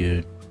 I'll be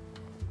good.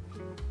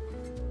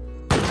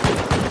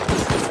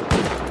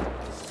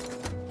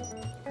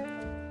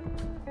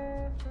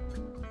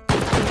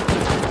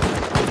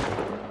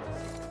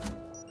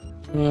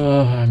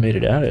 I made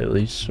it out at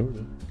least, sort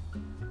of.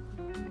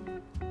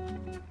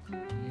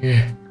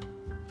 Yeah.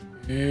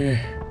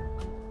 Yeah.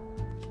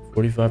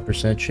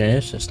 45%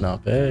 chance, that's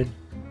not bad.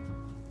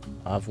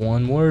 I've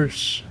won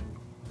worse.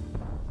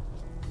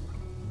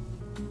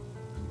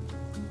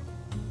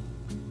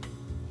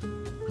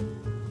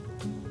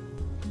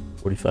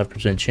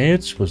 %45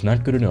 chance was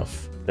not good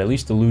enough. But at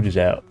least the loot is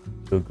out.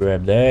 Go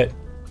grab that.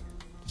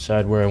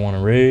 Decide where I want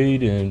to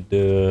raid and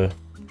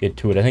get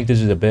to it. I think this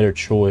is a better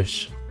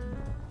choice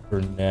for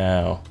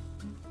now.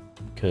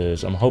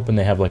 Because I'm hoping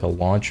they have like a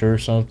launcher or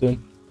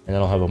something. And then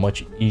I'll have a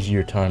much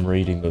easier time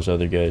raiding those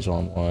other guys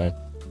online.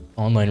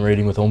 Online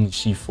raiding with only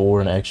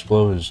C4 and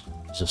Explo is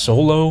a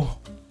solo,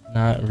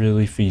 not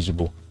really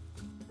feasible.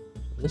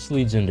 This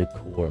leads into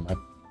core. My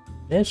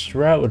best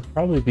route would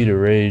probably be to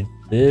raid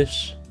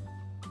this,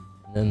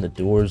 and then the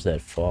doors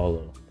that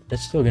follow.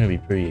 That's still going to be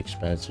pretty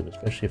expensive,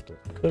 especially if I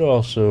could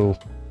also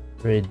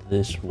raid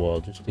this wall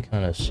just to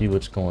kind of see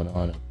what's going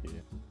on up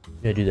here.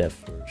 Maybe I do that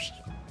first.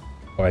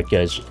 Alright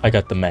guys, I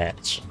got the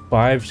mats.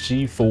 5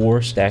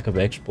 C4 stack of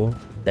Explo.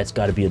 That's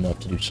got to be enough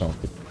to do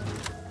something.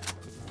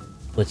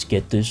 Let's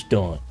get this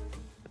done.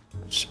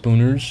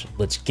 Spooners,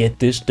 let's get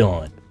this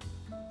done.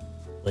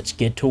 Let's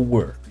get to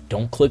work.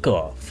 Don't click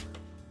off.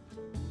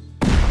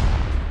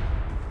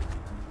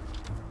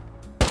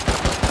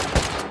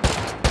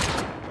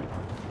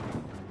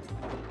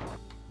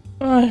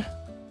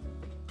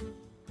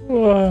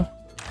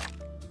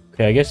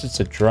 Okay, I guess it's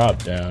a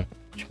drop down,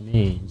 which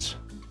means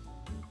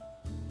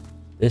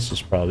this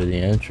is probably the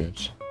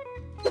entrance.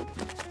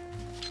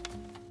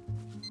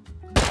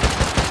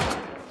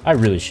 I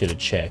really should have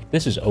checked.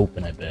 This is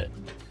open, I bet.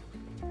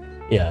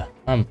 Yeah,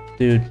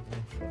 dude.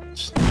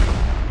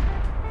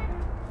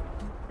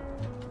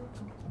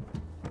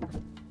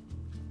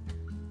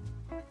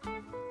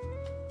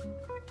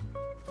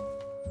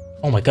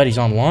 Oh my god, he's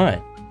online.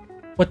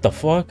 What the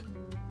fuck?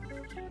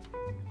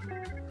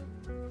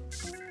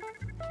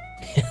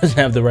 He doesn't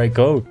have the right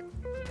code.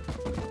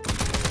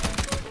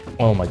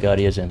 Oh my god,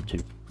 he has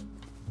M2.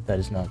 That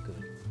is not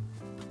good.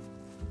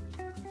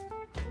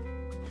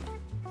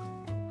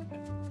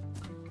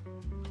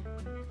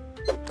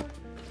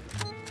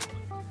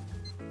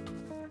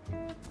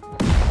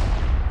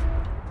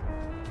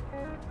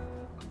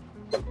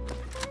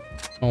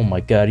 Oh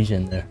my god, he's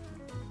in there.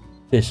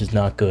 This is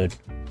not good.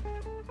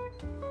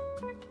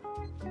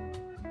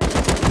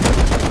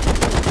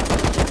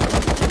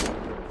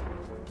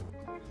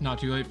 Not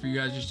too late for you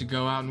guys just to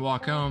go out and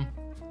walk home.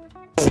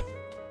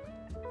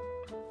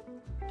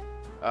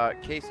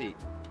 Casey,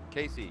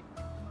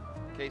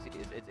 it's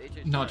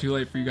HH. Not too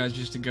late for you guys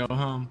just to go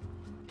home.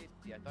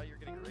 Casey, I thought you were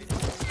getting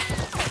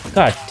raided.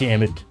 God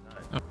damn it.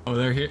 Oh,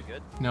 they're here.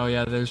 No,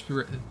 yeah, there's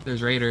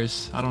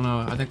raiders. I don't know.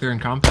 I think they're in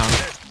compound.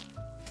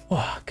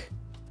 Fuck.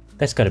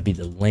 That's gotta be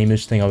the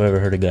lamest thing I've ever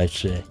heard a guy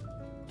say.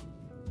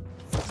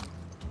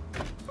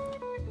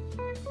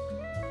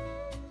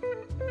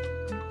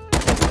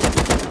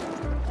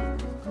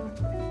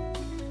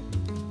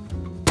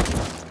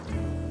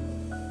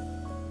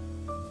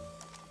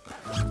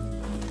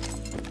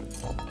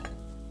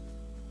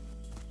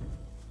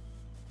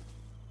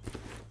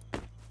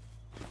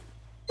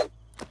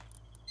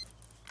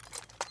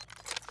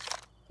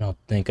 I don't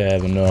think I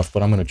have enough,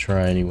 but I'm gonna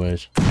try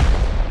anyways.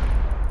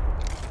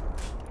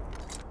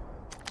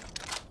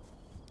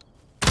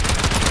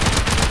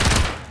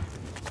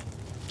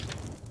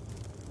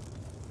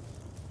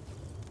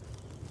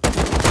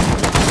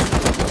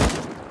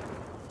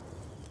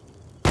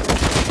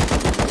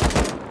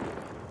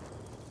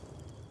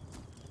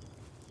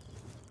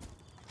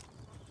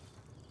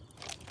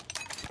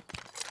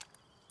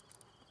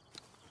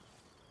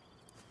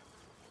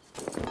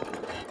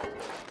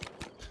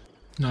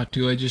 Not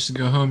too late just to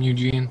go home,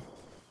 Eugene.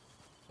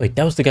 Wait,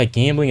 that was the guy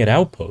gambling at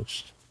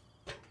Outpost.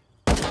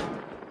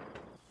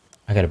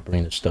 I gotta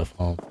bring this stuff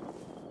home.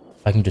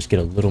 If I can just get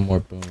a little more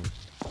boom.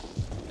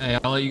 Hey,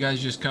 I'll let you guys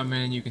just come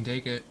in and you can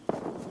take it.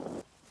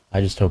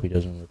 I just hope he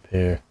doesn't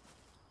repair.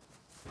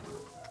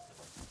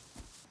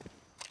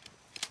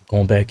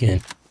 Going back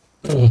in.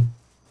 No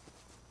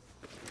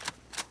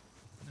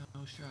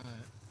shot.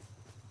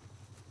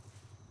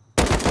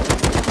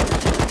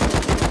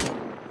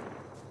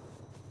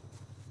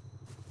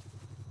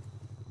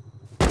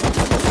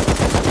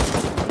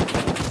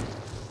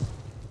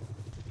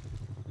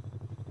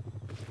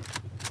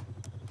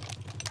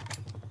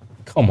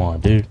 Come on,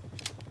 dude.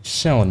 You're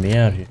selling me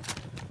out here.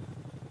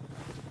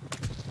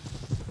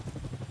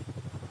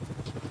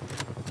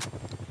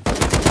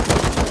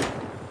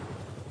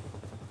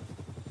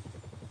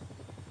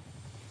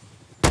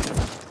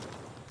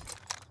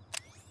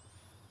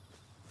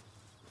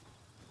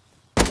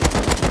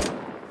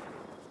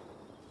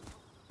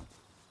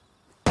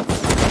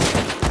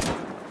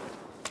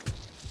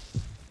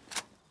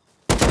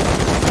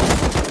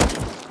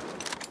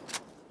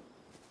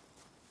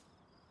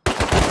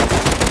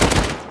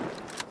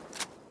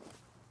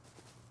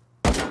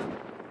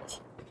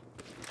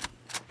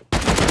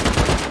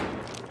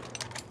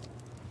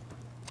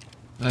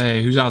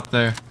 Hey, who's out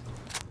there?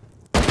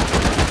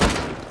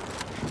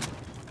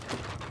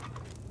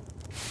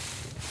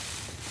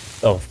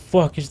 Oh,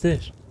 fuck is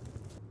this?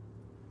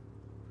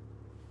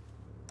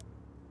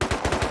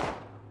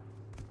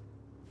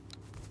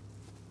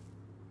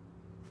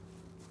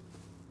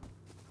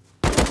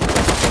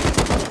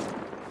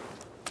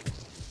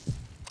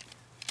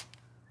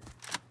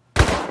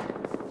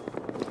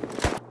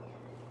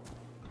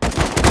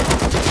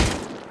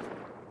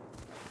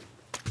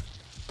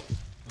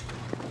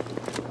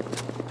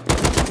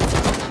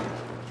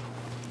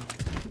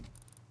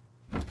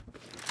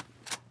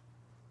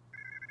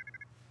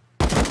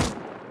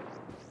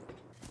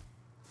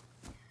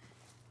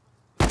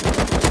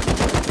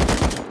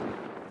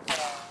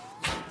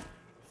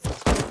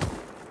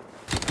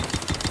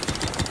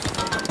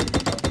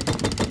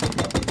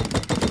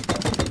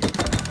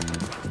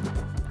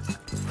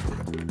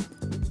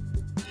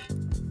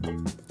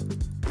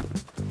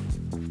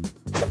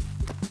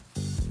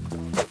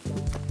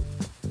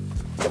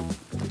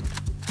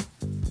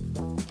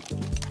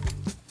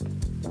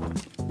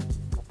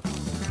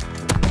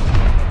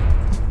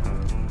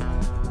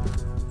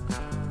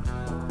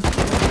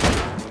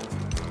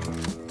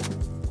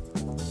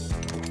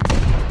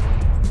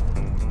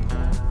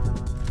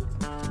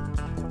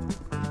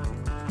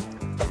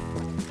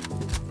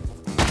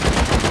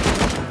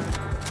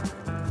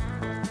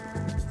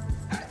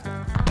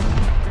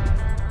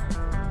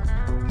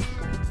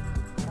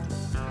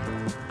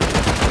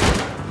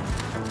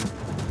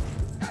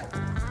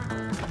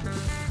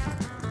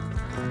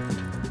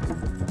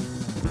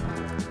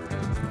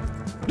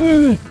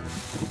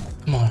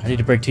 Come on, I need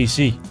to break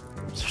TC.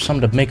 Is there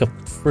something to make a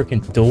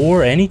freaking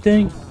door?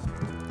 Anything?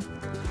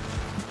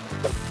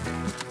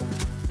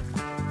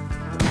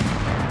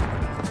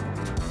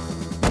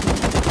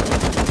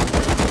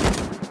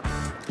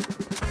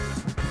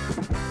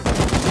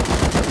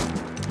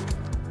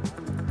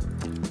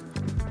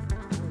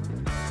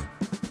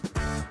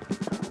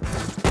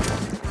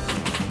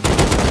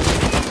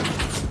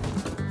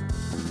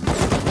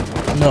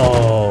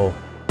 No.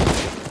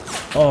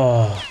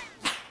 Oh.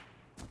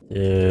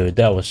 Dude,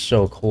 that was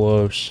so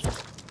close.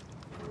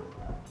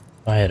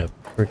 I had a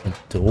freaking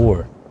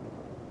door.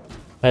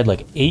 I had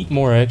like 8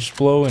 more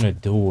Explo and a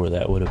door.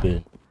 That would have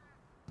been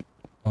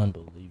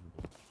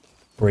unbelievable.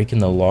 breaking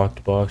the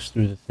locked box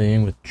through the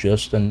thing with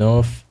just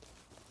enough.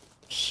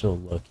 So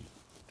lucky.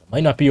 It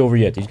might not be over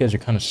yet. These guys are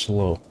kind of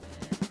slow.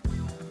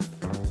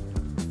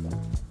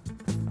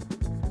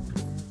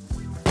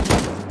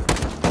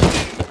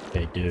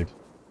 Okay, dude.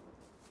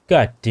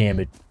 God damn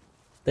it.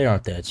 They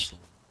aren't that slow.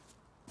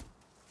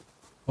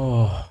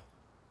 Oh.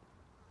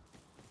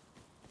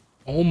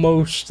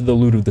 Almost the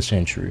loot of the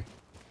century.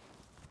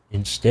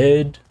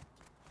 Instead,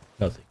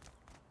 nothing.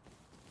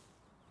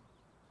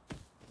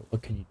 But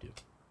what can you do?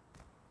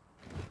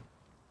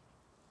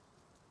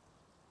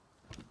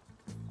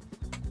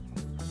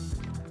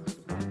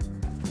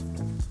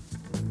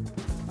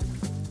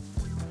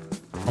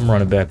 I'm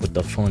running back with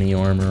the funny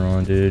armor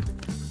on, dude.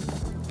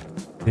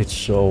 It's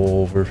so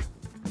over.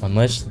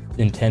 Unless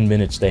in 10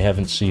 minutes they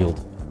haven't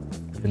sealed.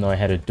 Even though I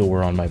had a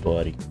door on my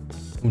body.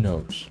 Who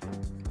knows?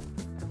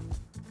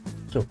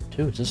 So,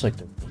 too, is this like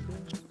the...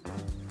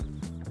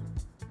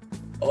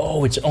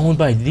 Oh, it's owned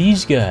by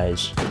these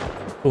guys.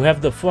 Who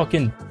have the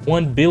fucking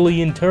 1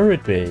 billion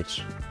turret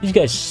base. These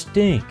guys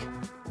stink.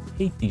 I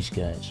hate these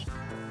guys.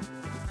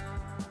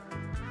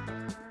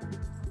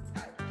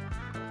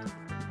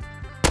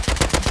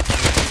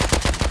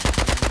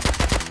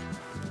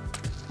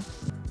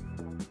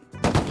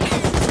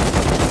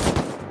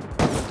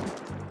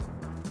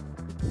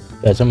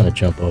 Guys, I'm gonna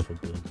jump off a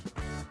bit.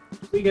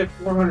 We get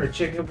 400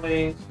 chicken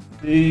wings.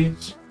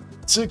 Jeez.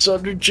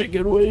 600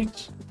 chicken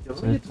wings.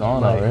 It's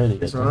on already.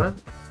 It's on?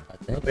 I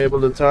think. I'm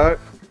able to talk?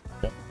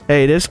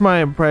 Hey, this is my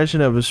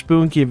impression of a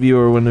Spoonkey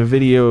viewer when the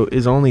video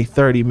is only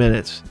 30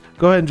 minutes.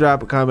 Go ahead and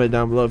drop a comment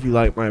down below if you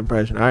like my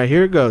impression. Alright,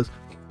 here it goes.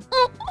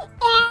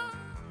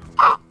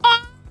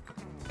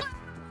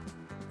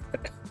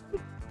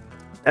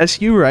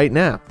 That's you right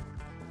now.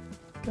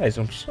 Guys,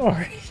 I'm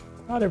sorry.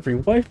 Not every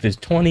wife is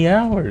 20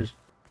 hours.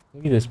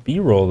 Look at this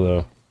B-roll,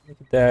 though. Look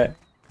at that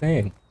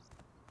thing.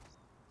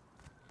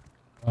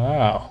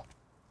 Wow.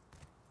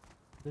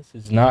 This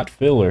is not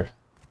filler.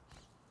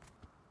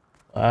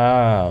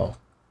 Wow.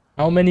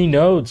 How many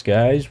nodes,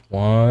 guys?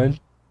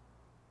 1,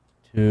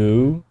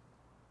 2.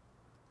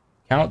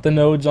 Count the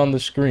nodes on the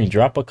screen.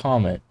 Drop a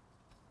comment.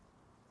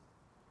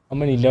 How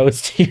many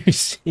nodes do you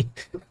see?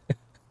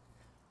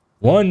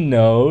 1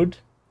 node.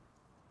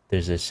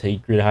 There's a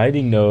sacred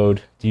hiding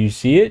node. Do you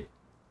see it?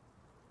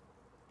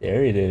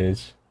 There it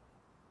is.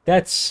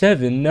 That's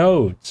 7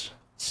 nodes.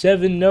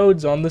 7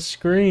 nodes on the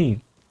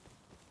screen.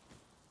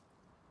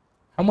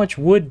 How much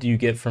wood do you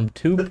get from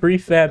 2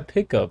 prefab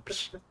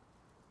pickups?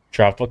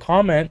 Drop a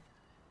comment.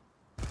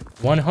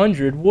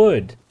 100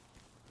 wood.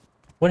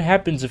 What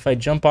happens if I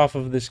jump off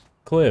of this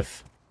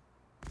cliff?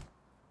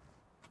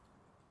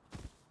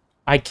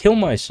 I kill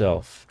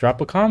myself.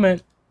 Drop a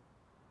comment.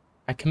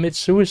 I commit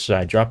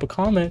suicide. Drop a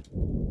comment.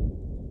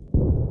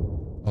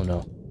 Oh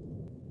no.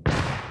 Are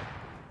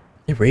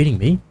they raiding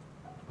me?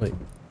 Wait.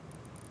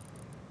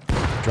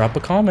 Drop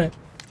a comment.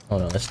 Oh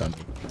no, that's not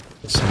me.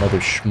 It's some other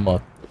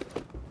schmuck.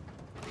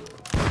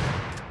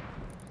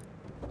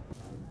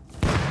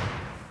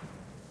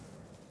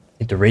 I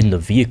think they're raiding the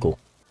vehicle.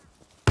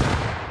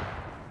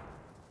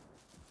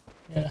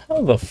 Yeah,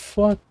 how the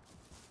fuck?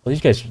 Well, these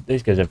guys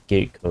have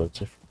gate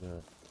codes. I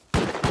forgot.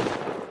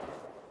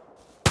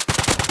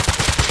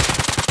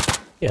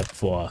 Get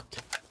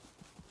fucked.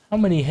 How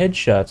many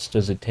headshots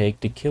does it take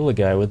to kill a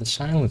guy with a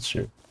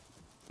silencer?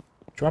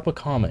 Drop a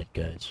comment,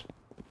 guys.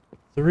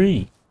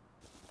 3.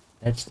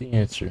 That's the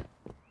answer.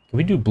 Can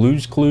we do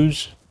Blues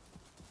Clues?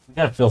 We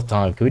gotta fill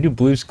time. Can we do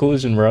Blues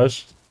Clues in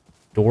Rust?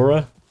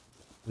 Dora?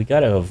 We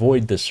gotta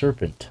avoid the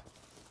serpent.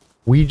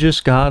 We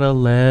just got a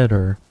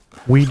letter.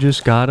 We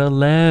just got a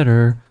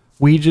letter.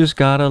 We just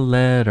got a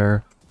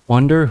letter.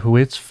 Wonder who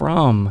it's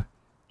from.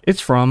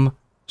 It's from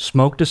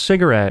Smoked a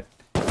Cigarette.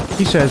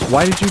 He says,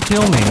 "Why did you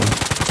kill me?"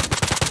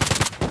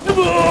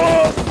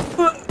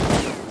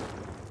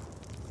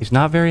 He's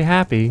not very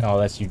happy. Oh,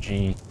 that's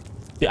Eugene.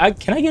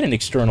 Can I get an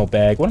external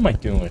bag? What am I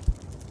doing?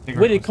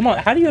 Wait, come on.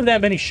 How do you have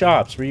that many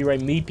shops where you write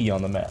Meepy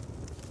on the map?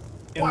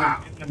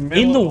 Wow.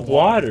 In the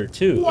water,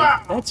 too.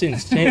 Wow. That's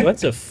insane.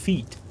 That's a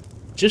feat.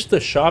 Just the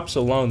shops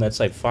alone,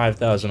 that's like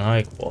 5,000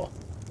 high qual.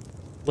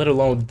 Let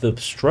alone the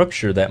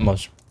structure that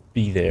must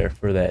be there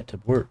for that to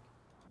work.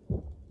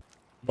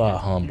 Bah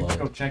humbug. Let's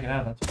go check it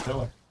out. That's a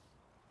killer.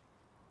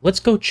 Let's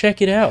go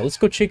check it out. Let's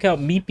go check out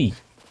Meepy.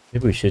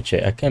 Maybe we should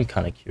check. I'm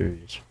kind of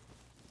curious.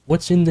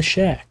 What's in the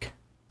shack?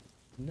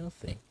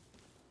 Nothing.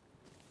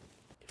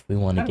 If we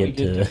want to get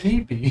to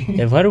Meepy?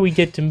 If how do we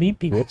get to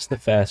Meepy? What's the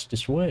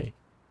fastest way?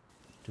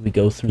 Do we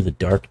go through the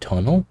dark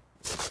tunnel?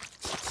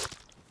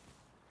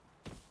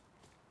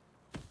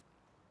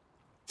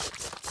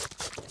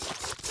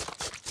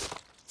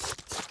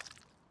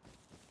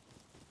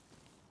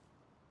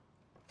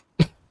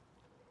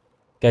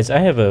 Guys, I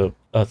have a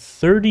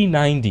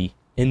 3090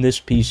 in this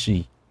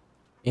PC,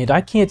 and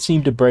I can't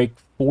seem to break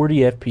 40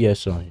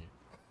 FPS on it.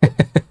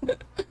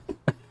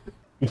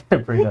 You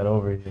gotta bring that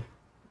over here.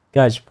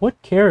 Guys,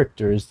 what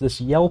character is this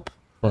Yelp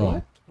from?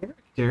 What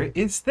character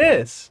is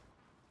this?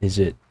 Is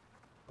it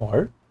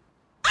Bart?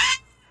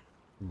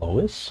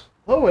 Lois?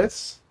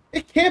 Lois?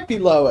 It can't be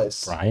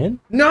Lois. Brian?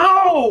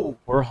 No!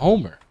 Or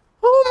Homer?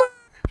 Homer!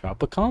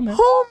 Drop a comment.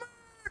 Homer!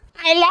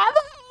 I love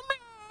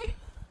Homer!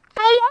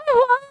 I love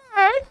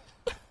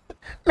Homer!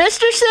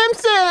 Mr.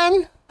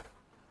 Simpson!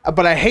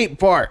 But I hate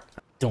Bart.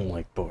 Don't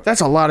like Bart.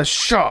 That's a lot of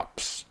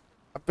shops.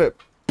 I bet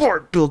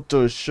Bart built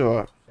those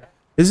shops.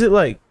 Is it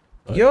like,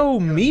 yo,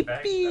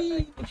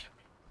 meepy?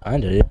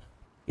 Kinda, yeah.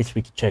 Guess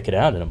we can check it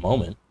out in a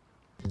moment.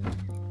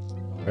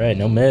 Alright,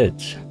 no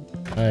meds.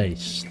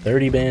 Nice.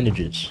 30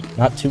 bandages.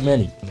 Not too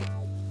many.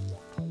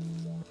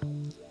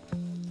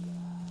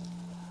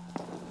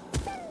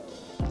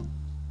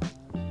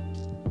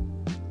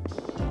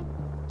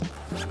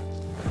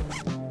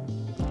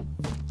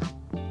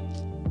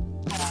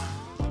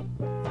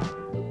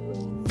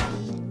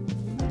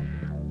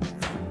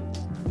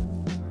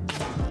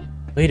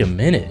 Wait a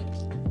minute.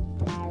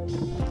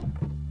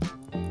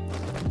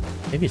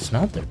 Maybe it's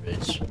not their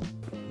base.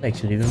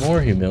 Makes it even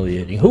more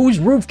humiliating. Who's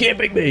roof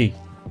camping me?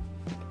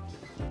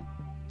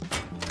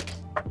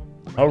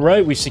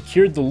 Alright, we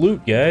secured the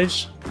loot,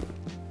 guys.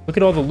 Look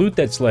at all the loot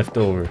that's left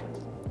over.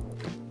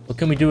 What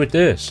can we do with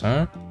this,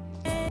 huh?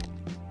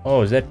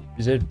 Oh, is that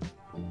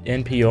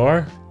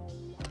NPR?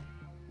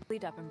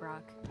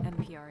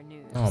 NPR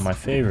News. Oh, my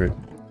favorite.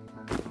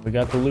 We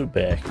got the loot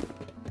back.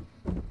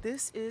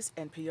 This is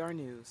NPR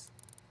News.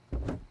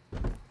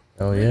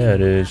 Oh yeah,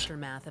 it is.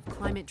 Aftermath of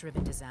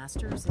climate-driven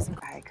disasters is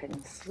I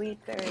couldn't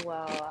sleep very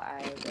well. I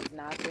was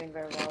not doing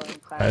very well in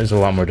class. That was a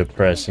lot more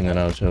depressing than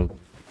I was hoping.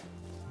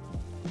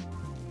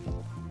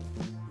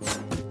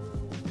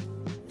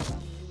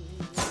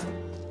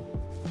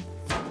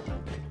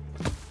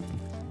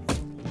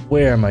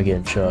 Where am I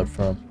getting shot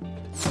from?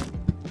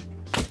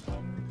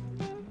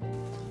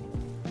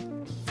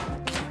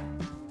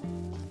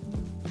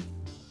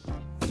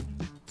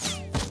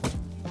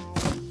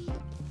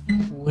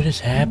 What is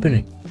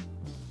happening?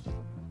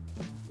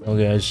 Well,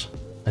 guys,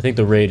 I think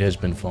the raid has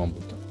been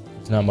fumbled.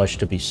 There's not much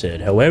to be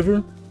said.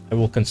 However, I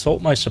will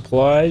consult my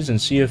supplies and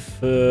see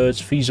if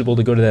it's feasible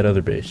to go to that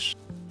other base.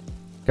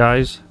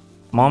 Guys,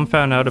 Mom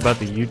found out about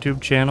the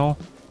YouTube channel.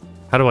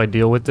 How do I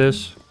deal with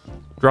this?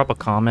 Drop a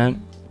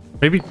comment.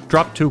 Maybe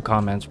drop 2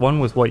 comments. One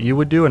with what you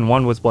would do and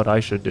one with what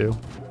I should do.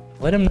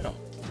 Let him know.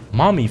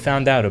 Mommy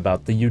found out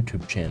about the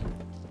YouTube channel.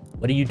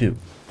 What do you do?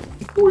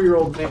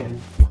 4-year-old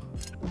man.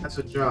 That's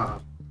a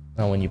job.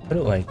 Now, when you put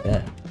it like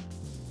that...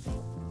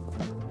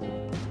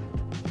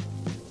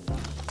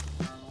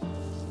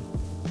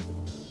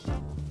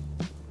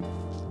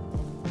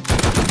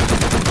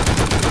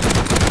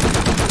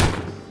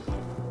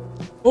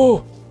 Oh!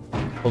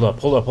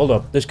 Hold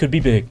up. This could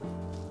be big.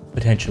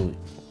 Potentially.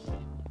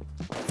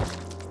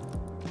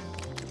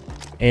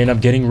 And I'm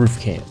getting roof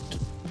camped.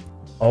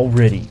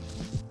 Already.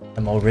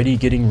 I'm already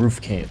getting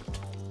roof camped.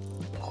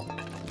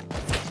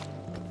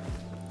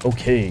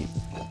 Okay.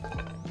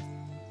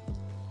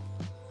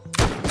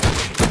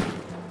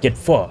 Get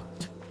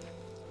fucked.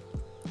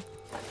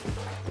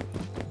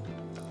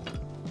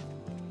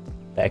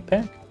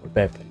 Backpack? Or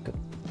backpack?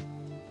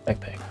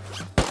 Backpack.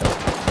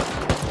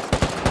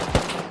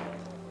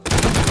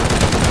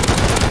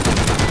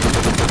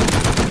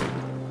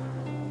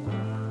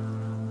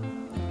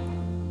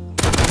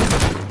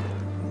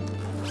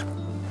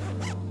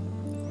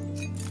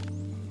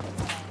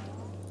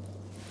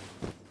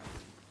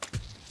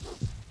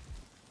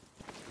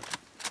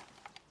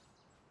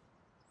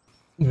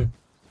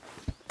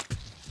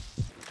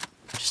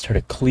 Just heard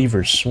a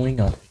cleaver swing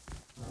on me.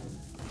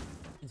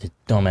 Get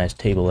the dumbass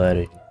table out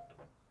of here.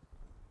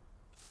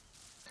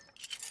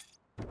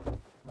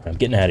 I'm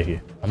getting out of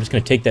here. I'm just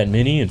gonna take that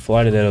mini and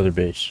fly to that other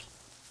base.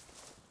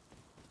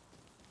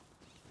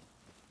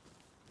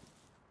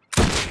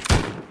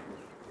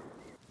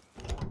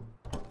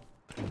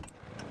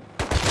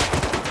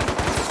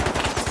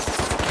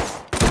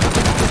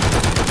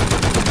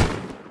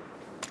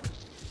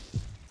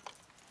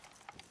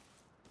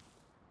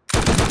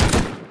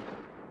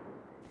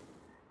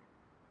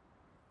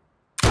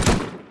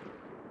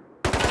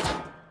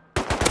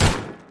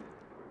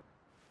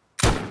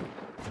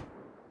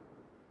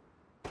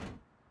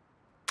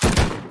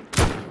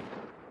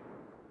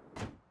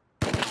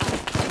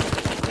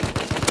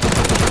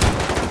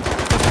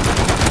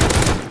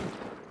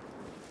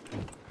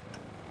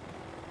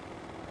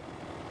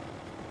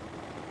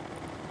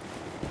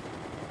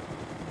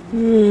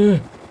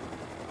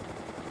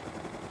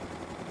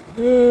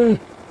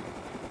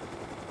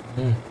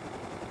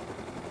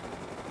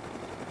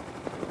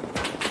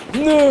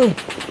 No!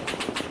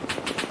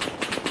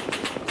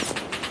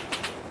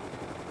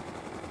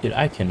 Dude,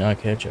 I cannot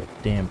catch a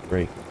damn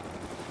break.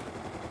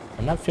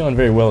 I'm not feeling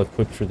very well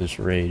equipped for this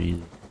raid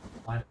either.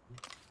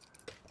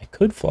 I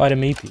could fly to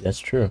Meepy, that's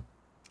true.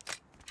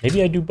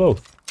 Maybe I do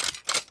both.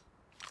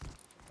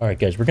 Alright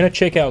guys, we're gonna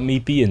check out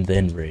Meepy and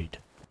then raid.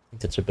 I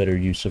think that's a better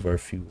use of our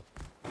fuel.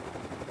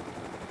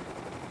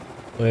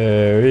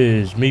 Where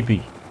is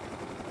Meepy?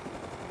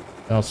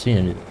 I don't see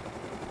anything.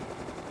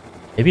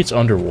 Maybe it's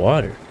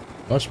underwater.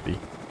 Must be.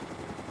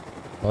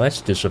 Well,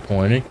 that's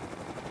disappointing.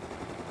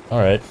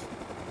 Alright.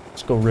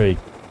 Let's go raid.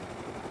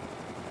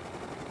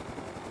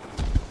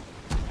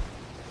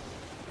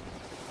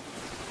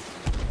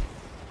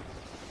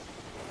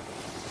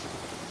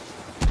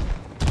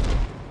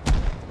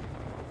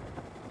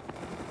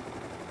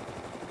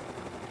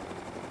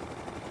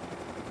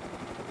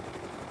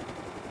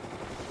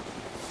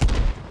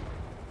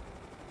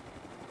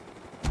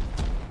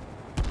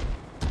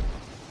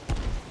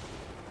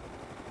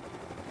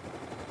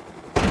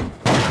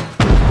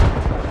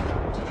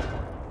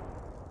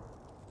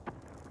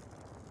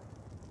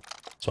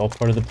 all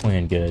part of the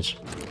plan, guys.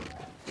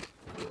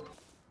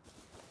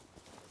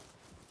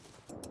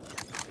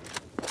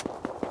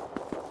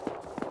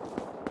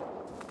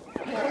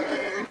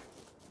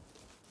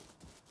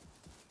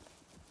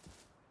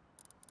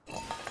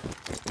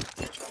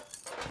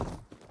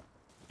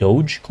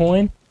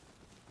 Dogecoin?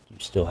 Do you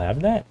still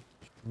have that?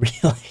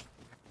 Really?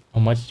 How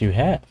much do you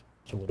have?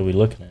 So what are we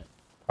looking at?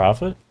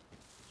 Profit?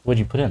 What'd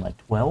you put in, like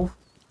 12?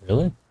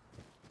 Really?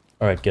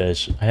 Alright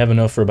guys, I have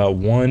enough for about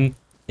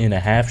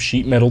 1.5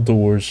 sheet metal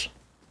doors.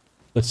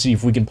 Let's see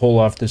if we can pull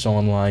off this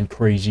online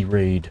crazy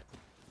raid.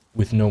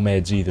 With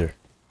nomads either.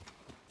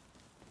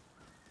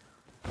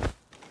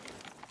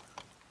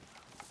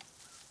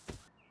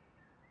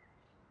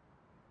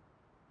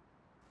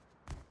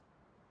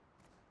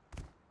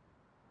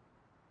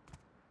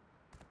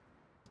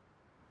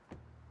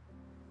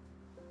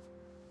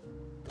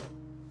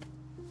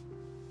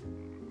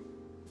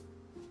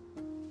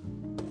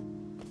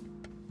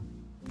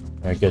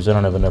 Alright guys, I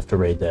don't have enough to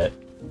raid that.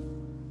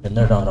 And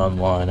they're not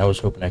online. I was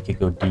hoping I could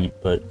go deep,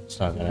 but it's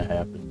not gonna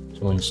happen.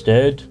 So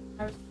instead...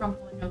 I was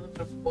crumpling a little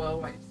bit of foil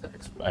while you said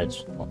it.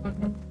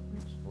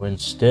 So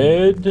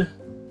instead...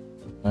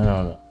 I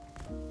don't know.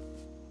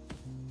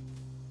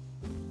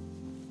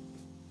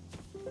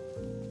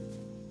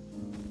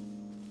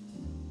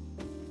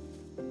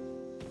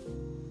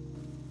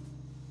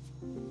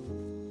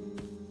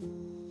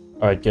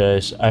 Alright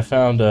guys, I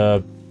found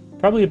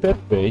probably a better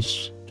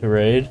base to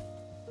raid.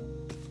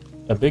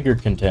 A bigger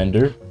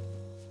contender.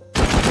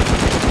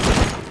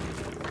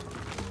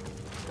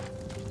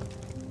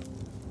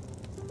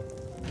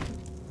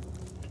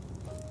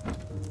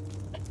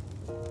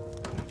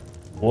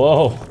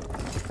 Whoa.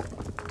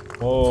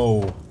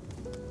 Whoa.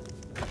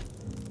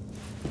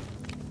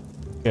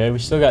 Okay, we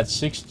still got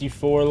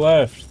 64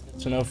 left.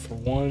 That's enough for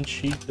one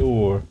sheet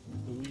door.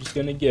 Who's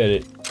gonna get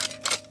it?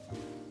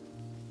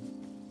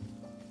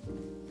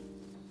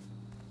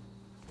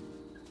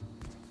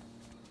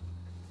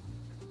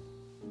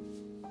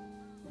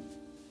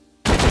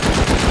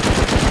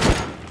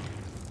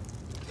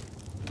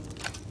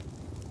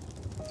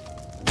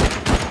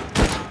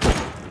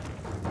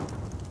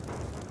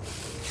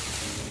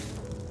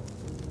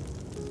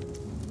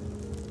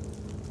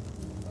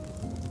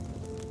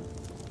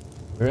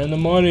 We're in the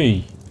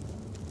money.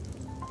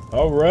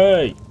 All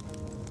right,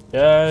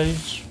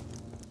 guys.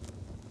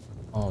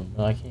 Oh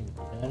no, I can't even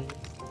get out of here.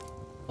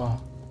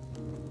 Oh.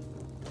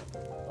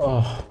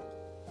 Oh.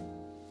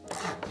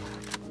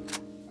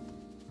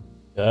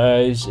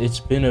 Guys, it's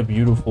been a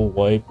beautiful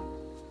wipe.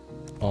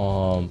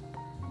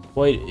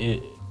 Quite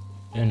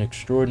an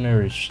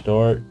extraordinary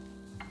start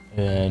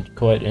and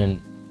quite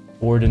an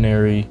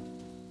ordinary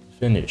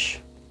finish.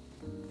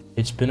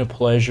 It's been a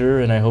pleasure,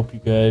 and I hope you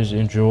guys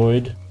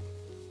enjoyed.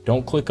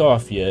 Don't click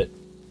off yet,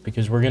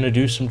 because we're gonna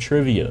do some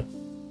trivia.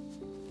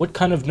 What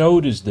kind of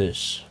node is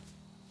this?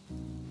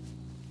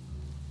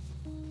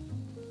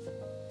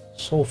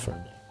 Sulfur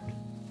node.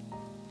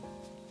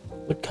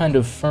 What kind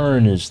of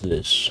fern is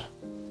this?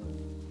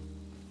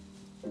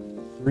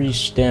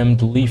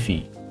 Three-stemmed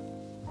leafy.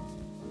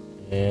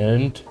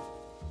 And...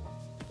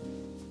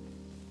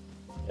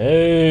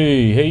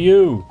 Hey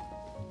you!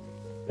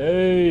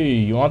 Hey,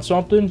 you want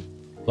something?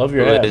 Love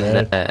your hat,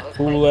 man.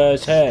 Cool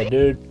ass hat,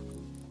 dude.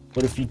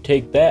 What if you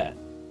take that?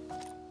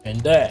 And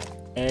that?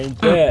 And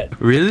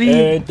that? Really?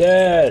 And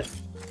that?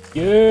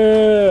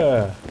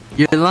 Yeah!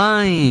 You're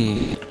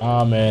lying.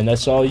 Ah, man,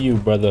 that's all you,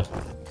 brother.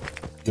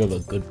 You have a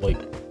good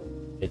wipe.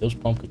 Hey, those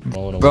pumpkins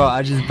rolling away. Bro,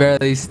 I just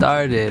barely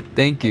started.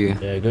 Thank you.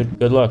 Yeah,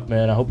 good luck,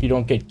 man. I hope you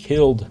don't get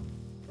killed.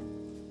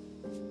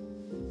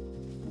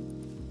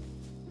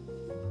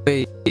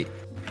 Wait,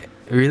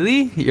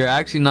 really? You're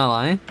actually not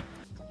lying?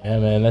 Yeah,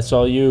 man, that's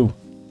all you.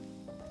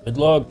 Good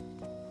luck.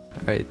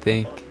 Alright,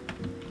 thank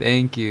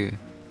you.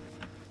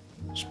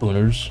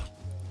 Spooners.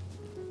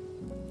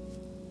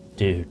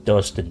 Dude,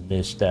 Dustin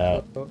missed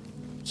out.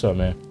 What's up,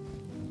 man?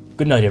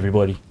 Good night,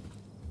 everybody.